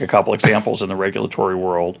 Let's take a couple examples in the regulatory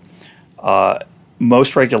world.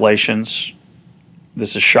 Most regulations,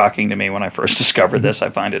 this is shocking to me when I first discovered this. I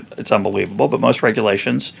find it's unbelievable, but most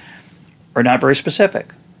regulations are not very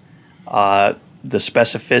specific. The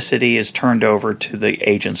specificity is turned over to the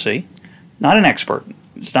agency, not an expert.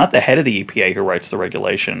 It's not the head of the EPA who writes the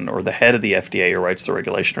regulation, or the head of the FDA who writes the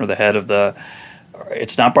regulation, or the head of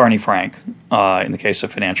it's not Barney Frank in the case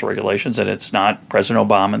of financial regulations, and it's not President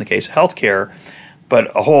Obama in the case of healthcare,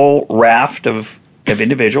 but a whole raft of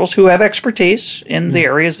individuals who have expertise in the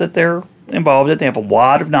areas that they're involved in. They have a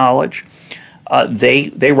lot of knowledge.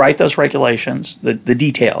 They write those regulations, the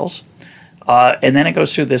details, and then it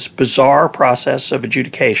goes through this bizarre process of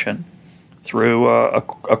adjudication through a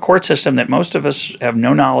court system that most of us have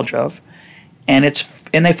no knowledge of, and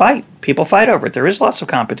they fight. People fight over it. There is lots of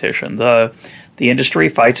competition. The industry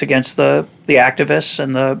fights against the activists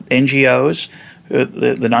and the NGOs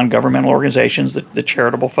the non-governmental organizations, the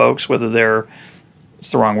charitable folks, whether they're, it's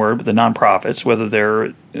the wrong word, but the nonprofits, whether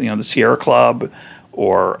they're the Sierra Club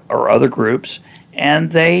or other groups,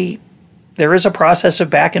 and there is a process of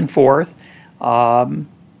back and forth, and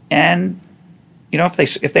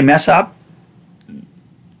if they mess up,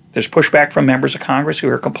 there's pushback from members of Congress who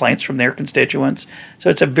hear complaints from their constituents. So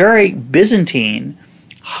it's a very Byzantine,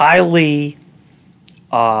 highly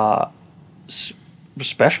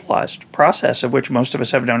specialized process of which most of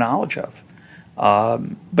us have no knowledge of.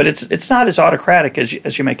 But it's not as autocratic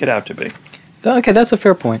as you make it out to be. Okay, that's a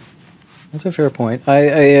fair point. That's a fair point.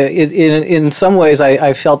 In some ways,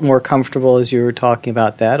 I felt more comfortable as you were talking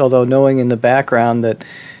about that, although knowing in the background that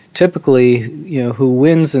typically, who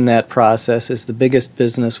wins in that process is the biggest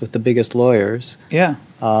business with the biggest lawyers. Yeah.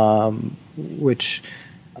 Which,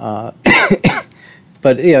 but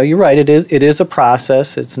you're right. It is a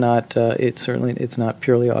process. It's not. It's not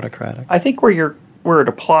purely autocratic. I think where it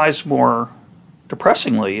applies more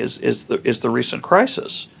depressingly is the recent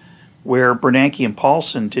crisis, where Bernanke and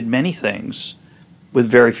Paulson did many things with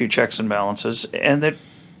very few checks and balances, and that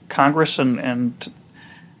Congress and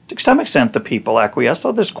to some extent the people acquiesced,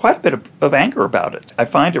 though there's quite a bit of anger about it. I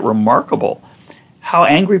find it remarkable how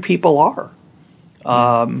angry people are.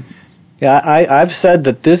 I've said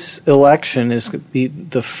that this election is going to be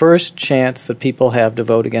the first chance that people have to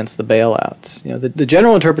vote against the bailouts. The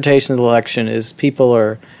general interpretation of the election is people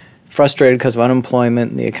are frustrated because of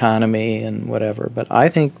unemployment and the economy and whatever. But I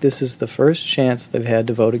think this is the first chance they've had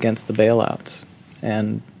to vote against the bailouts,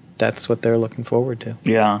 and that's what they're looking forward to.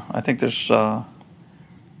 Yeah, I think there's to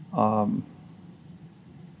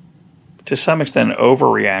some extent an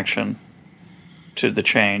overreaction to the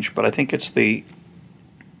change, but I think it's the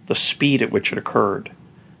speed at which it occurred.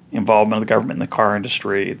 Involvement of the government in the car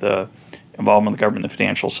industry, the involvement of the government in the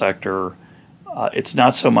financial sector. It's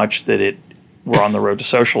not so much that we're on the road to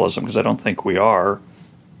socialism, because I don't think we are,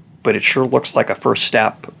 but it sure looks like a first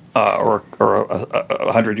step or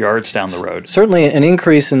 100 yards down the road. Certainly an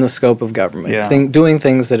increase in the scope of government, doing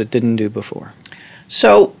things that it didn't do before.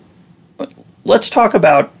 So let's talk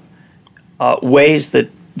about ways that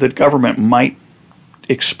government might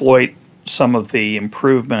exploit some of the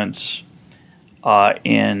improvements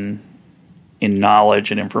in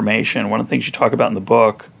knowledge and information. One of the things you talk about in the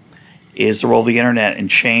book is the role of the internet in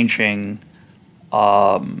changing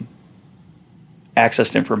access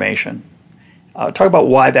to information. Talk about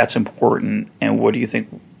why that's important, and what do you think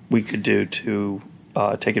we could do to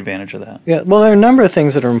take advantage of that? Yeah, well, there are a number of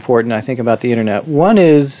things that are important, I think, about the internet. One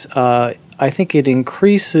is I think it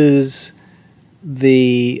increases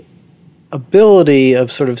the ability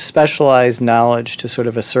of sort of specialized knowledge to sort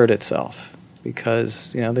of assert itself,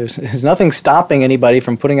 because there's nothing stopping anybody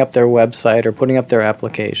from putting up their website or putting up their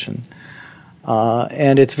application,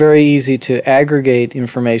 and it's very easy to aggregate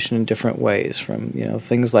information in different ways, from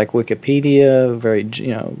things like Wikipedia, very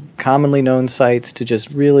commonly known sites, to just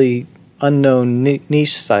really unknown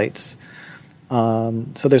niche sites.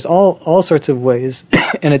 So there's all sorts of ways,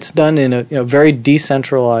 and it's done in a very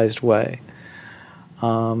decentralized way.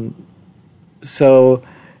 So,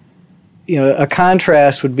 a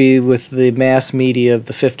contrast would be with the mass media of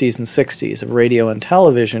the 50s and 60s of radio and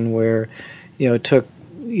television, where, it took,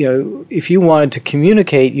 if you wanted to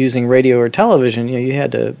communicate using radio or television, you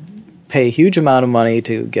had to pay a huge amount of money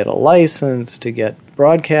to get a license, to get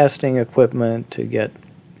broadcasting equipment, to get,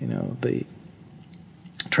 the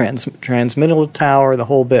transmittal tower, the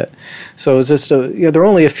whole bit. So it was just there were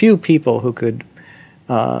only a few people who could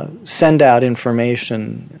send out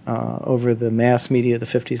information over the mass media of the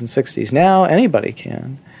 50s and 60s. Now anybody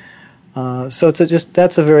can. So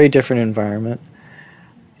that's a very different environment,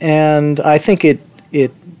 and I think it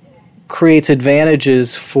creates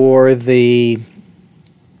advantages for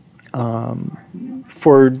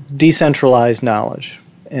for decentralized knowledge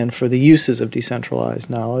and for the uses of decentralized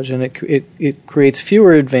knowledge, and it creates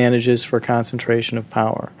fewer advantages for concentration of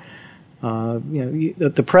power.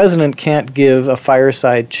 The president can't give a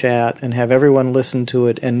fireside chat and have everyone listen to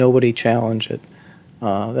it and nobody challenge it.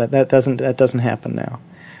 That doesn't happen now.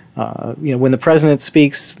 When the president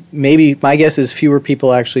speaks, maybe my guess is fewer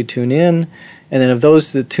people actually tune in, and then of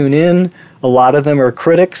those that tune in, a lot of them are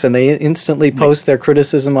critics, and they instantly post their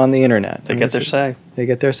criticism on the internet. They get their say. They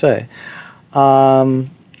get their say.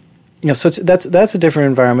 So that's a different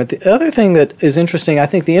environment. The other thing that is interesting, I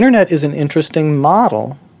think the internet is an interesting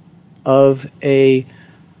model of a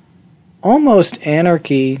almost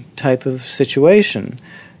anarchy type of situation.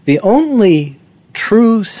 The only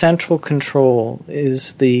true central control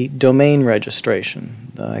is the domain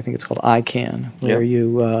registration. I think it's called ICANN, where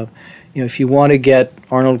you if you want to get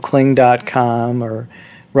arnoldkling.com or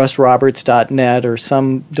russroberts.net or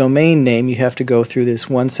some domain name, you have to go through this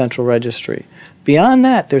one central registry. Beyond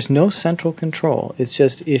that, there's no central control. It's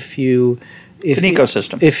just it's an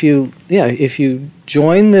ecosystem. If you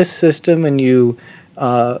join this system and you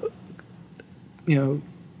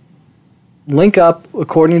link up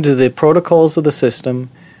according to the protocols of the system,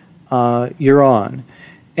 you're on.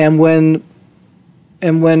 And when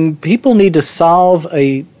people need to solve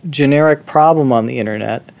a generic problem on the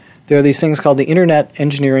internet, there are these things called the Internet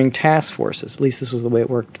Engineering Task Forces. At least this was the way it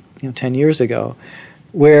worked 10 years ago,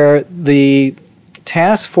 where the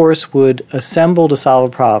task force would assemble to solve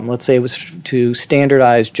a problem. Let's say it was to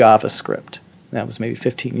standardize JavaScript. That was maybe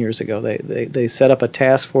 15 years ago. They set up a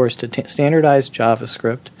task force to standardize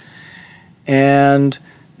JavaScript. And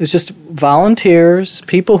it's just volunteers,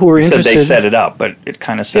 people who are interested. So they set it up, but it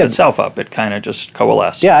kind of set itself up. It kind of just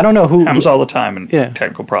coalesced. Yeah, I don't know who. It happens all the time in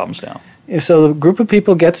technical problems now. So the group of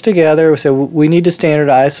people gets together. We say we need to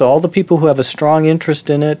standardize. So all the people who have a strong interest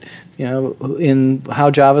in it, in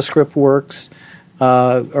how JavaScript works,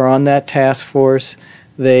 are on that task force.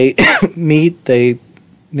 They meet. They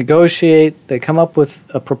negotiate. They come up with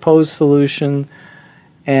a proposed solution,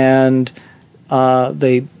 and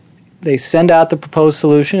they send out the proposed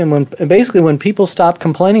solution. And when people stop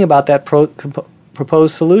complaining about that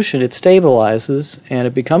proposed solution, it stabilizes and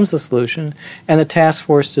it becomes the solution, and the task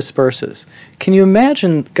force disperses. Can you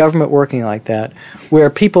imagine government working like that, where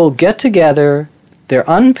people get together, they're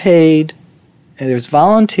unpaid, and there's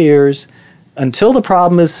volunteers until the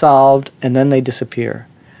problem is solved, and then they disappear?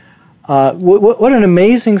 What an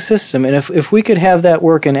amazing system! And if we could have that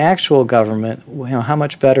work in actual government, how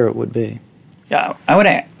much better it would be. Yeah, I want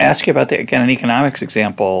to ask you about an economics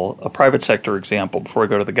example, a private sector example, before we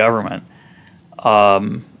go to the government.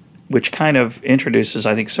 Which kind of introduces,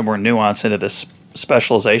 I think, some more nuance into this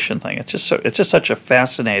specialization thing. It's just such a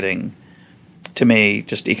fascinating, to me,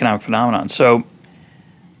 just economic phenomenon. So,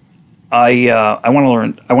 I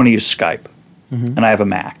want to use Skype, and I have a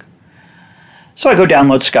Mac. So I go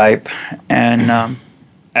download Skype, and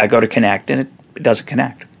I go to connect, and it doesn't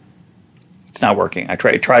connect. It's not working.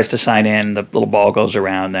 It tries to sign in, the little ball goes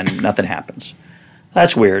around, then nothing happens.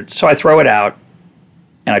 That's weird. So I throw it out.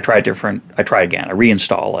 And I try again. I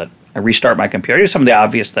reinstall it. I restart my computer. I do some of the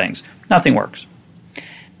obvious things. Nothing works.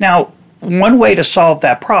 Now, one way to solve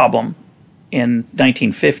that problem in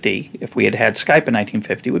 1950, if we had Skype in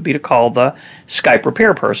 1950, would be to call the Skype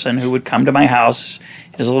repair person who would come to my house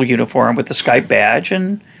in his little uniform with the Skype badge,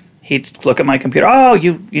 and he'd look at my computer. Oh,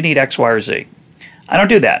 you need X, Y, or Z. I don't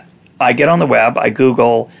do that. I get on the web. I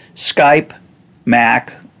Google Skype,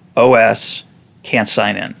 Mac, OS, can't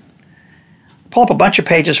sign in. Pull up a bunch of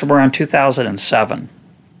pages from around 2007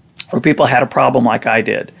 where people had a problem like I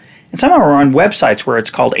did. And some of them are on websites where it's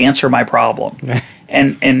called Answer My Problem.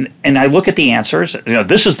 and I look at the answers.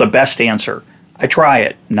 This is the best answer. I try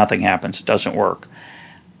it. Nothing happens. It doesn't work.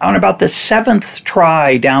 On about the seventh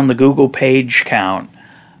try down the Google page count,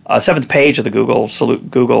 seventh page of the Google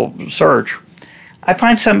search, I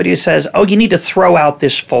find somebody who says, oh, you need to throw out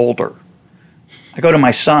this folder. I go to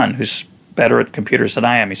my son, who's better at computers than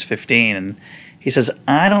I am. He's 15, and he says,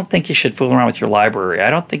 I don't think you should fool around with your library. I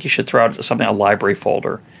don't think you should throw out a library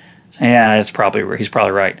folder. Yeah, he's probably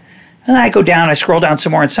right. And I go down, I scroll down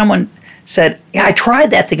some more, and someone said, yeah, I tried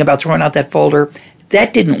that thing about throwing out that folder.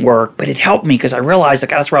 That didn't work, but it helped me because I realized I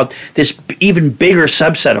got to throw out this even bigger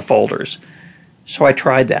subset of folders. So I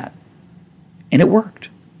tried that, and it worked.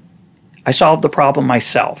 I solved the problem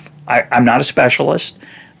myself. I'm not a specialist.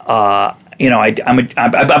 I'm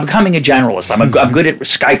becoming a generalist. I'm good at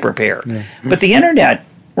Skype repair. Yeah. But the internet,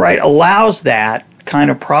 right, allows that kind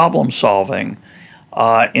of problem solving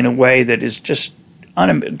in a way that is just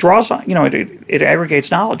draws on. It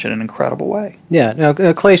aggregates knowledge in an incredible way. Yeah. Now,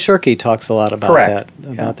 Clay Shirky talks a lot about Correct.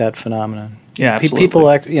 that phenomenon. Yeah, absolutely. People,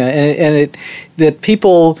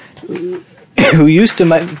 people who used to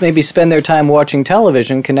maybe spend their time watching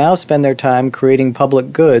television can now spend their time creating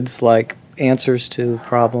public goods like answers to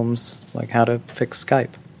problems like how to fix Skype.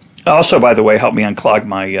 Also, by the way, helped me unclog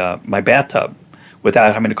my bathtub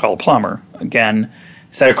without having to call a plumber. Again,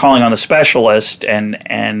 instead of calling on the specialist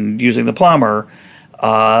and using the plumber,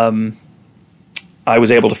 I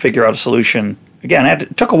was able to figure out a solution. Again,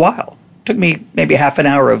 it took a while. It took me maybe half an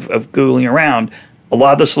hour of Googling around. A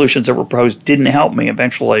lot of the solutions that were proposed didn't help me.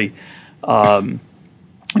 Eventually,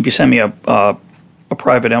 if you send me a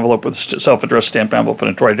private envelope with a self-addressed stamped envelope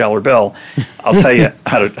and a $20 bill, I'll tell you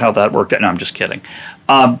how that worked out. No, I'm just kidding.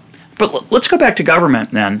 But let's go back to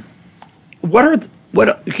government then. You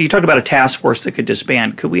talked about a task force that could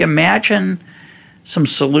disband. Could we imagine some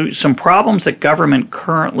problems that government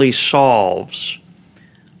currently solves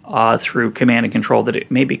through command and control, that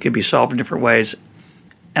it maybe could be solved in different ways.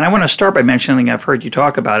 And I want to start by mentioning, I've heard you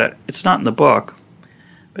talk about it. It's not in the book,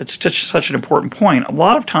 but it's just such an important point. A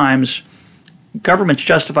lot of times, government's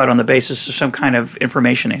justified on the basis of some kind of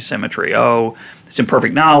information asymmetry. Oh, it's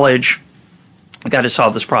imperfect knowledge. We've got to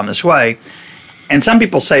solve this problem this way. And some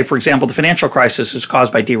people say, for example, the financial crisis is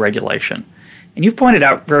caused by deregulation. And you've pointed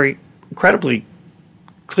out very incredibly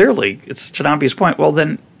clearly, it's such an obvious point, well,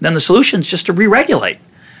 then the solution is just to re-regulate.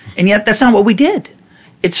 And yet that's not what we did.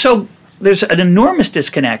 There's an enormous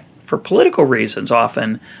disconnect for political reasons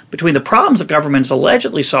often between the problems the government is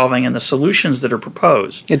allegedly solving and the solutions that are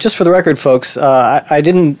proposed. Yeah, just for the record, folks, I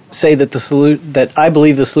didn't say that that I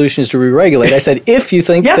believe the solution is to re-regulate. I said if you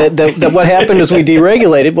think that what happened is we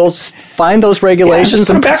deregulated, well, find those regulations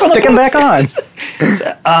and stick them back on.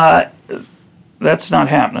 That's not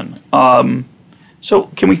happening. So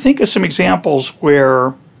can we think of some examples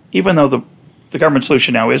where, even though the government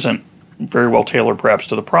solution now isn't very well tailored perhaps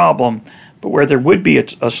to the problem, but where there would be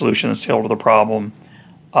a solution that's tailored to the problem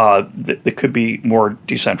that could be more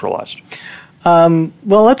decentralized? Well,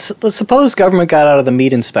 let's suppose government got out of the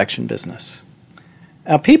meat inspection business.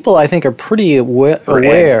 Now, people, I think, are pretty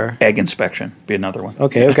aware. Egg inspection be another one.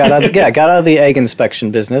 Okay, got out of the egg inspection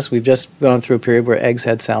business. We've just gone through a period where eggs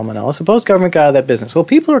had salmonella. Suppose government got out of that business. Well,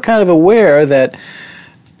 people are kind of aware that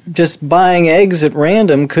just buying eggs at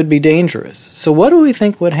random could be dangerous. So what do we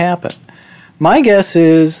think would happen? My guess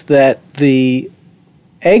is that the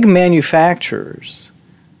egg manufacturers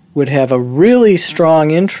would have a really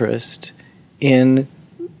strong interest in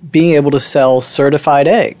being able to sell certified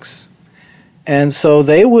eggs. And so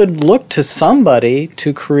they would look to somebody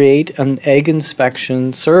to create an egg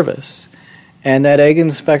inspection service. And that egg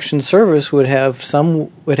inspection service would have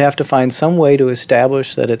to find some way to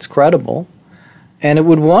establish that it's credible. And it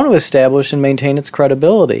would want to establish and maintain its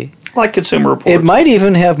credibility. Like Consumer Reports. It might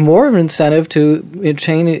even have more of an incentive to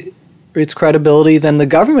maintain its credibility than the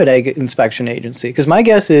government egg inspection agency. Because my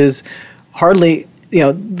guess is hardly,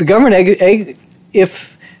 the government egg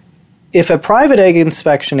if a private egg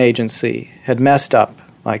inspection agency had messed up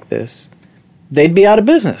like this, they'd be out of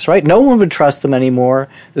business, right? No one would trust them anymore.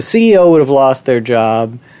 The CEO would have lost their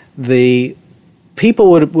job. The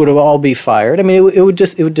people would have all be fired. I mean, it would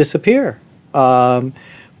disappear.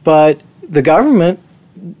 But the government,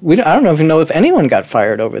 I don't even know if anyone got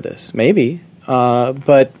fired over this. Maybe,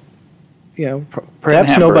 but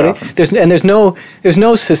perhaps nobody. There's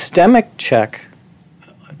no systemic check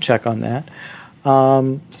on that.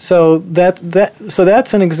 So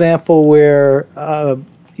that's an example where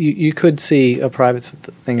you could see a private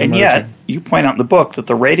thing emerging. And yet, you point out in the book that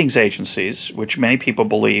the ratings agencies, which many people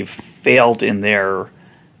believe failed in their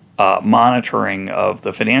monitoring of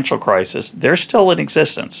the financial crisis, they're still in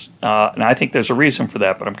existence. And I think there's a reason for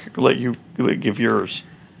that, but I'm going to let you give yours.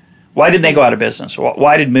 Why did they go out of business?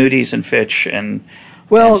 Why did Moody's and Fitch and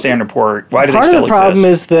Standard & Poor's, why do they still exist? Part of the problem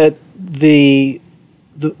is that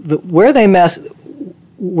where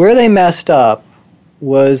they messed up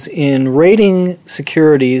was in rating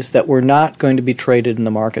securities that were not going to be traded in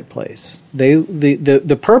the marketplace.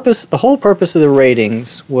 The whole purpose of the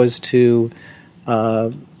ratings was to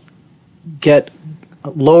get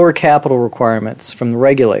lower capital requirements from the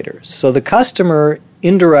regulators. So the customer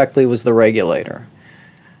indirectly was the regulator.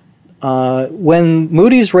 When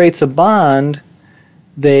Moody's rates a bond,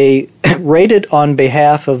 they rate it on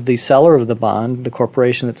behalf of the seller of the bond, the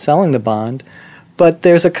corporation that's selling the bond, but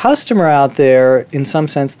there's a customer out there, in some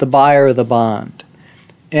sense, the buyer of the bond.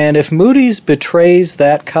 And if Moody's betrays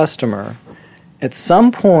that customer, at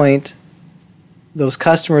some point, those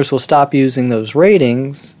customers will stop using those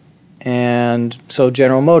ratings, and so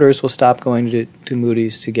General Motors will stop going to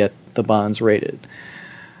Moody's to get the bonds rated.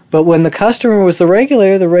 But when the customer was the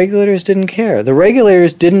regulators didn't care. The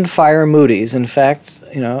regulators didn't fire Moody's. In fact,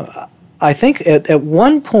 I think at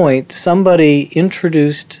one point somebody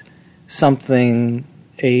introduced an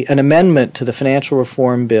amendment to the financial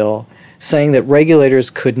reform bill saying that regulators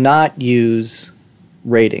could not use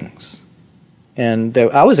ratings. And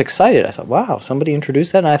I was excited. I thought, wow, somebody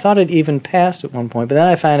introduced that. And I thought it even passed at one point. But then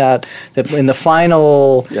I found out that in the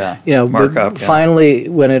final, markup, finally,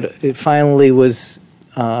 when it finally was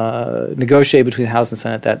negotiated between the House and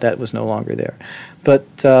Senate, that was no longer there. But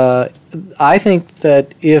I think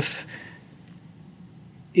that if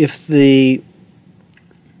the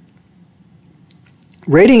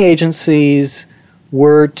rating agencies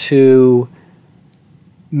were to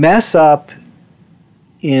mess up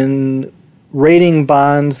in rating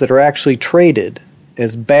bonds that are actually traded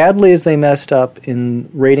as badly as they messed up in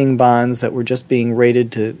rating bonds that were just being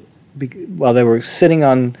rated to while they were sitting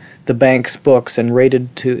on the bank's books and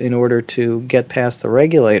rated in order to get past the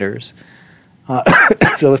regulators.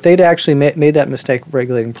 So if they'd actually made that mistake of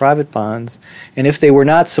regulating private bonds, and if they were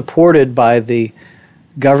not supported by the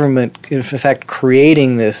government, in fact,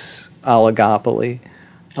 creating this oligopoly,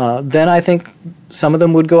 then I think some of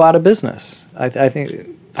them would go out of business. I think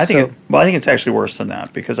it's actually worse than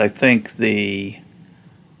that, because I think they're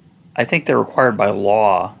required by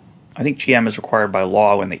law. I think GM is required by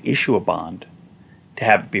law when they issue a bond to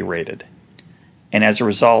have it be rated. And as a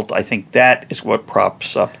result, I think that is what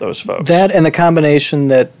props up those folks. That and the combination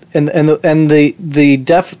that the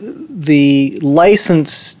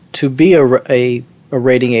license to be a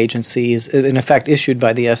rating agency is in effect issued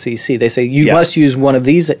by the SEC. They say you must use one of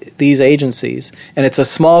these agencies, and it's a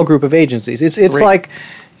small group of agencies. It's like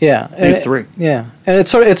it's three. Yeah, and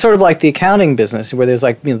it's sort of like the accounting business, where there's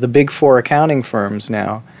the big four accounting firms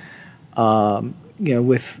now.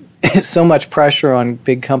 With so much pressure on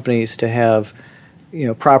big companies to have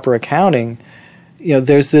proper accounting,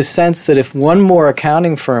 there's this sense that if one more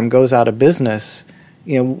accounting firm goes out of business,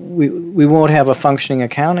 we won't have a functioning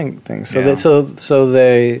accounting thing. So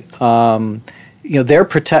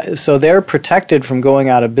they're protected from going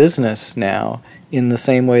out of business now in the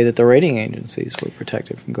same way that the rating agencies were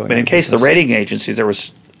protected from going. But out in of case business. of the rating agencies, there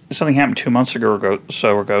was something happened 2 months ago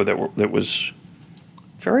that was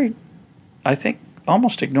very, I think,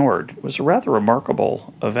 almost ignored. It was a rather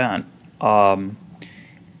remarkable event.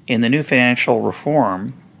 In the new financial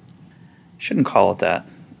reform, shouldn't call it that.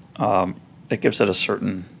 That gives it a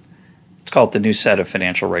certain. It's called the new set of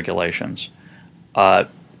financial regulations.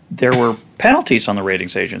 There were penalties on the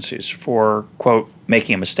ratings agencies for, quote,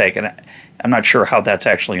 making a mistake, and I'm not sure how that's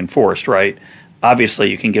actually enforced. Right? Obviously,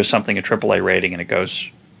 you can give something a AAA rating and it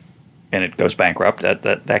goes bankrupt.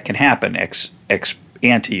 That can happen. Ex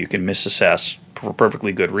ante, you can misassess for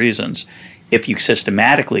perfectly good reasons. If you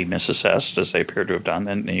systematically misassessed, as they appear to have done,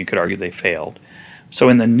 then you could argue they failed. So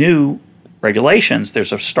in the new regulations,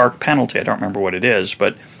 there's a stark penalty. I don't remember what it is,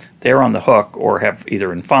 but they're on the hook or have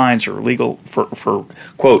either in fines or legal for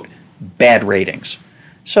quote, bad ratings.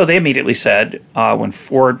 So they immediately said, when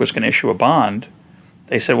Ford was going to issue a bond,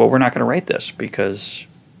 they said, well, we're not going to rate this because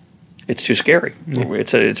it's too scary. Yeah.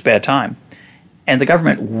 It's bad time. And the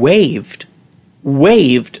government waived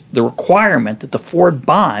the requirement that the Ford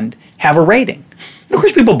bond have a rating. And of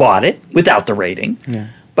course, people bought it without the rating. Yeah.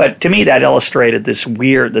 But to me, that illustrated this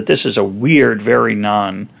is a weird, very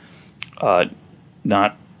not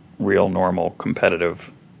real, normal, competitive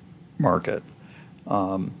market.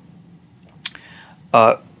 We're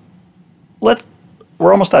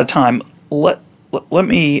almost out of time. Let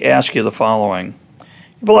me ask you the following. You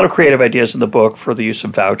have a lot of creative ideas in the book for the use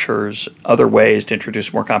of vouchers, other ways to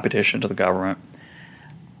introduce more competition to the government.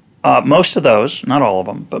 Most of those, not all of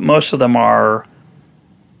them, but most of them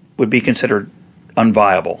would be considered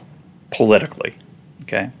unviable politically.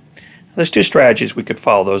 Okay, there's two strategies we could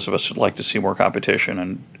follow. Those of us who'd like to see more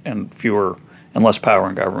competition and fewer and less power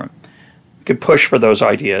in government. We could push for those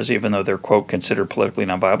ideas, even though they're, quote, considered politically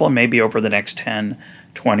non-viable, and maybe over the next 10,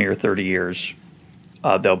 20, or 30 years,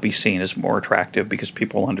 they'll be seen as more attractive because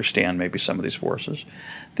people understand maybe some of these forces.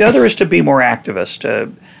 The other is to be more activist,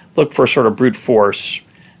 to look for sort of brute force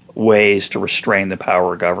ways to restrain the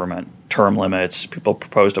power of government, term limits. People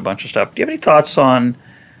proposed a bunch of stuff. Do you have any thoughts on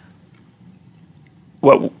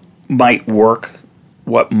what might work,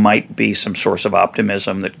 what might be some source of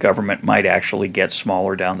optimism that government might actually get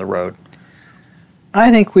smaller down the road?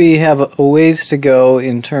 I think we have a ways to go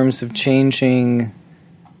in terms of changing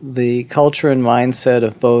the culture and mindset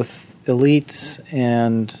of both elites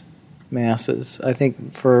and masses. I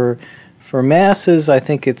think for masses, I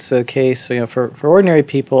think it's a case, for ordinary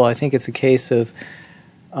people, I think it's a case of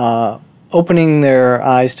opening their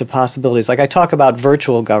eyes to possibilities. Like I talk about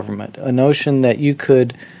virtual government, a notion that you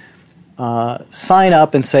could sign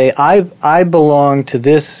up and say, I belong to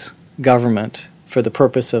this government for the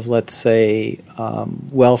purpose of, let's say,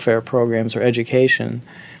 welfare programs or education.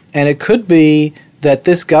 And it could be that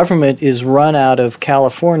this government is run out of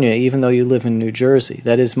California, even though you live in New Jersey.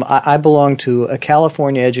 That is, I belong to a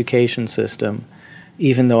California education system,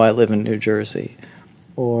 even though I live in New Jersey.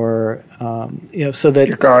 Or, so that...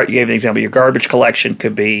 You gave an example. Your garbage collection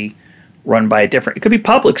could be run by it could be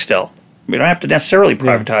public still. We don't have to necessarily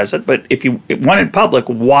privatize it, but if you wanted public,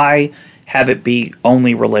 why have it be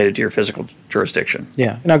only related to your physical jurisdiction?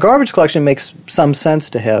 Yeah. Now, garbage collection makes some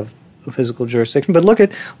sense to have a physical jurisdiction, but look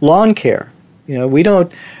at lawn care. We don't,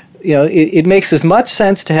 it makes as much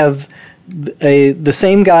sense to have the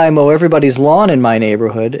same guy mow everybody's lawn in my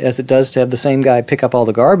neighborhood as it does to have the same guy pick up all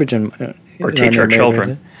the garbage or teach our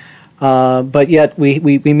children. But yet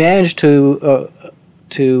we managed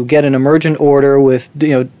to get an emergent order with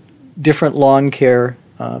different lawn care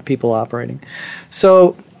people operating.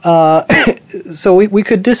 So so we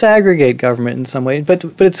could disaggregate government in some way, but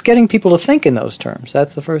it's getting people to think in those terms.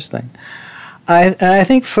 That's the first thing. I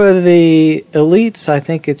think for the elites, I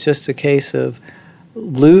think it's just a case of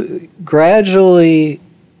gradually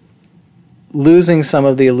losing some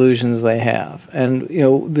of the illusions they have. And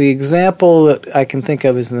the example that I can think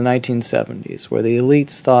of is in the 1970s, where the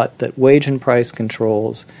elites thought that wage and price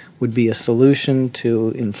controls would be a solution to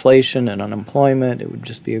inflation and unemployment. It would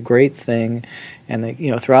just be a great thing. And they,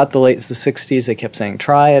 throughout the 60s, they kept saying,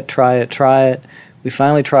 try it, try it, try it. We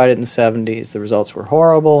finally tried it in the 70s. The results were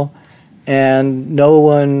horrible. And no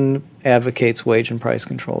one advocates wage and price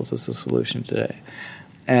controls as a solution today.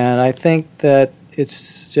 And I think that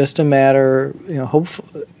it's just a matter,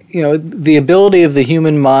 the ability of the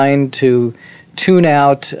human mind to tune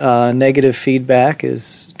out negative feedback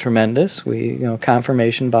is tremendous.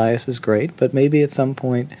 Confirmation bias is great, but maybe at some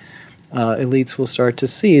point elites will start to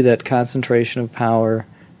see that concentration of power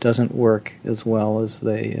doesn't work as well as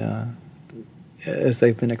they've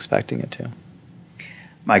been expecting it to.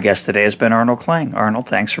 My guest today has been Arnold Kling. Arnold,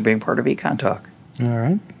 thanks for being part of Econ Talk. All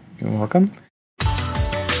right. You're welcome.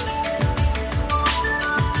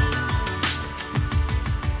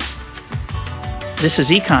 This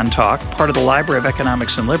is Econ Talk, part of the Library of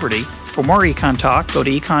Economics and Liberty. For more Econ Talk, go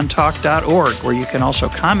to econtalk.org, where you can also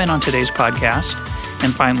comment on today's podcast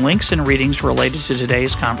and find links and readings related to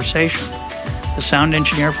today's conversation. The sound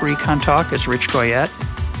engineer for Econ Talk is Rich Goyette.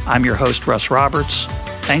 I'm your host, Russ Roberts.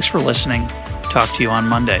 Thanks for listening. Talk to you on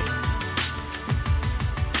Monday.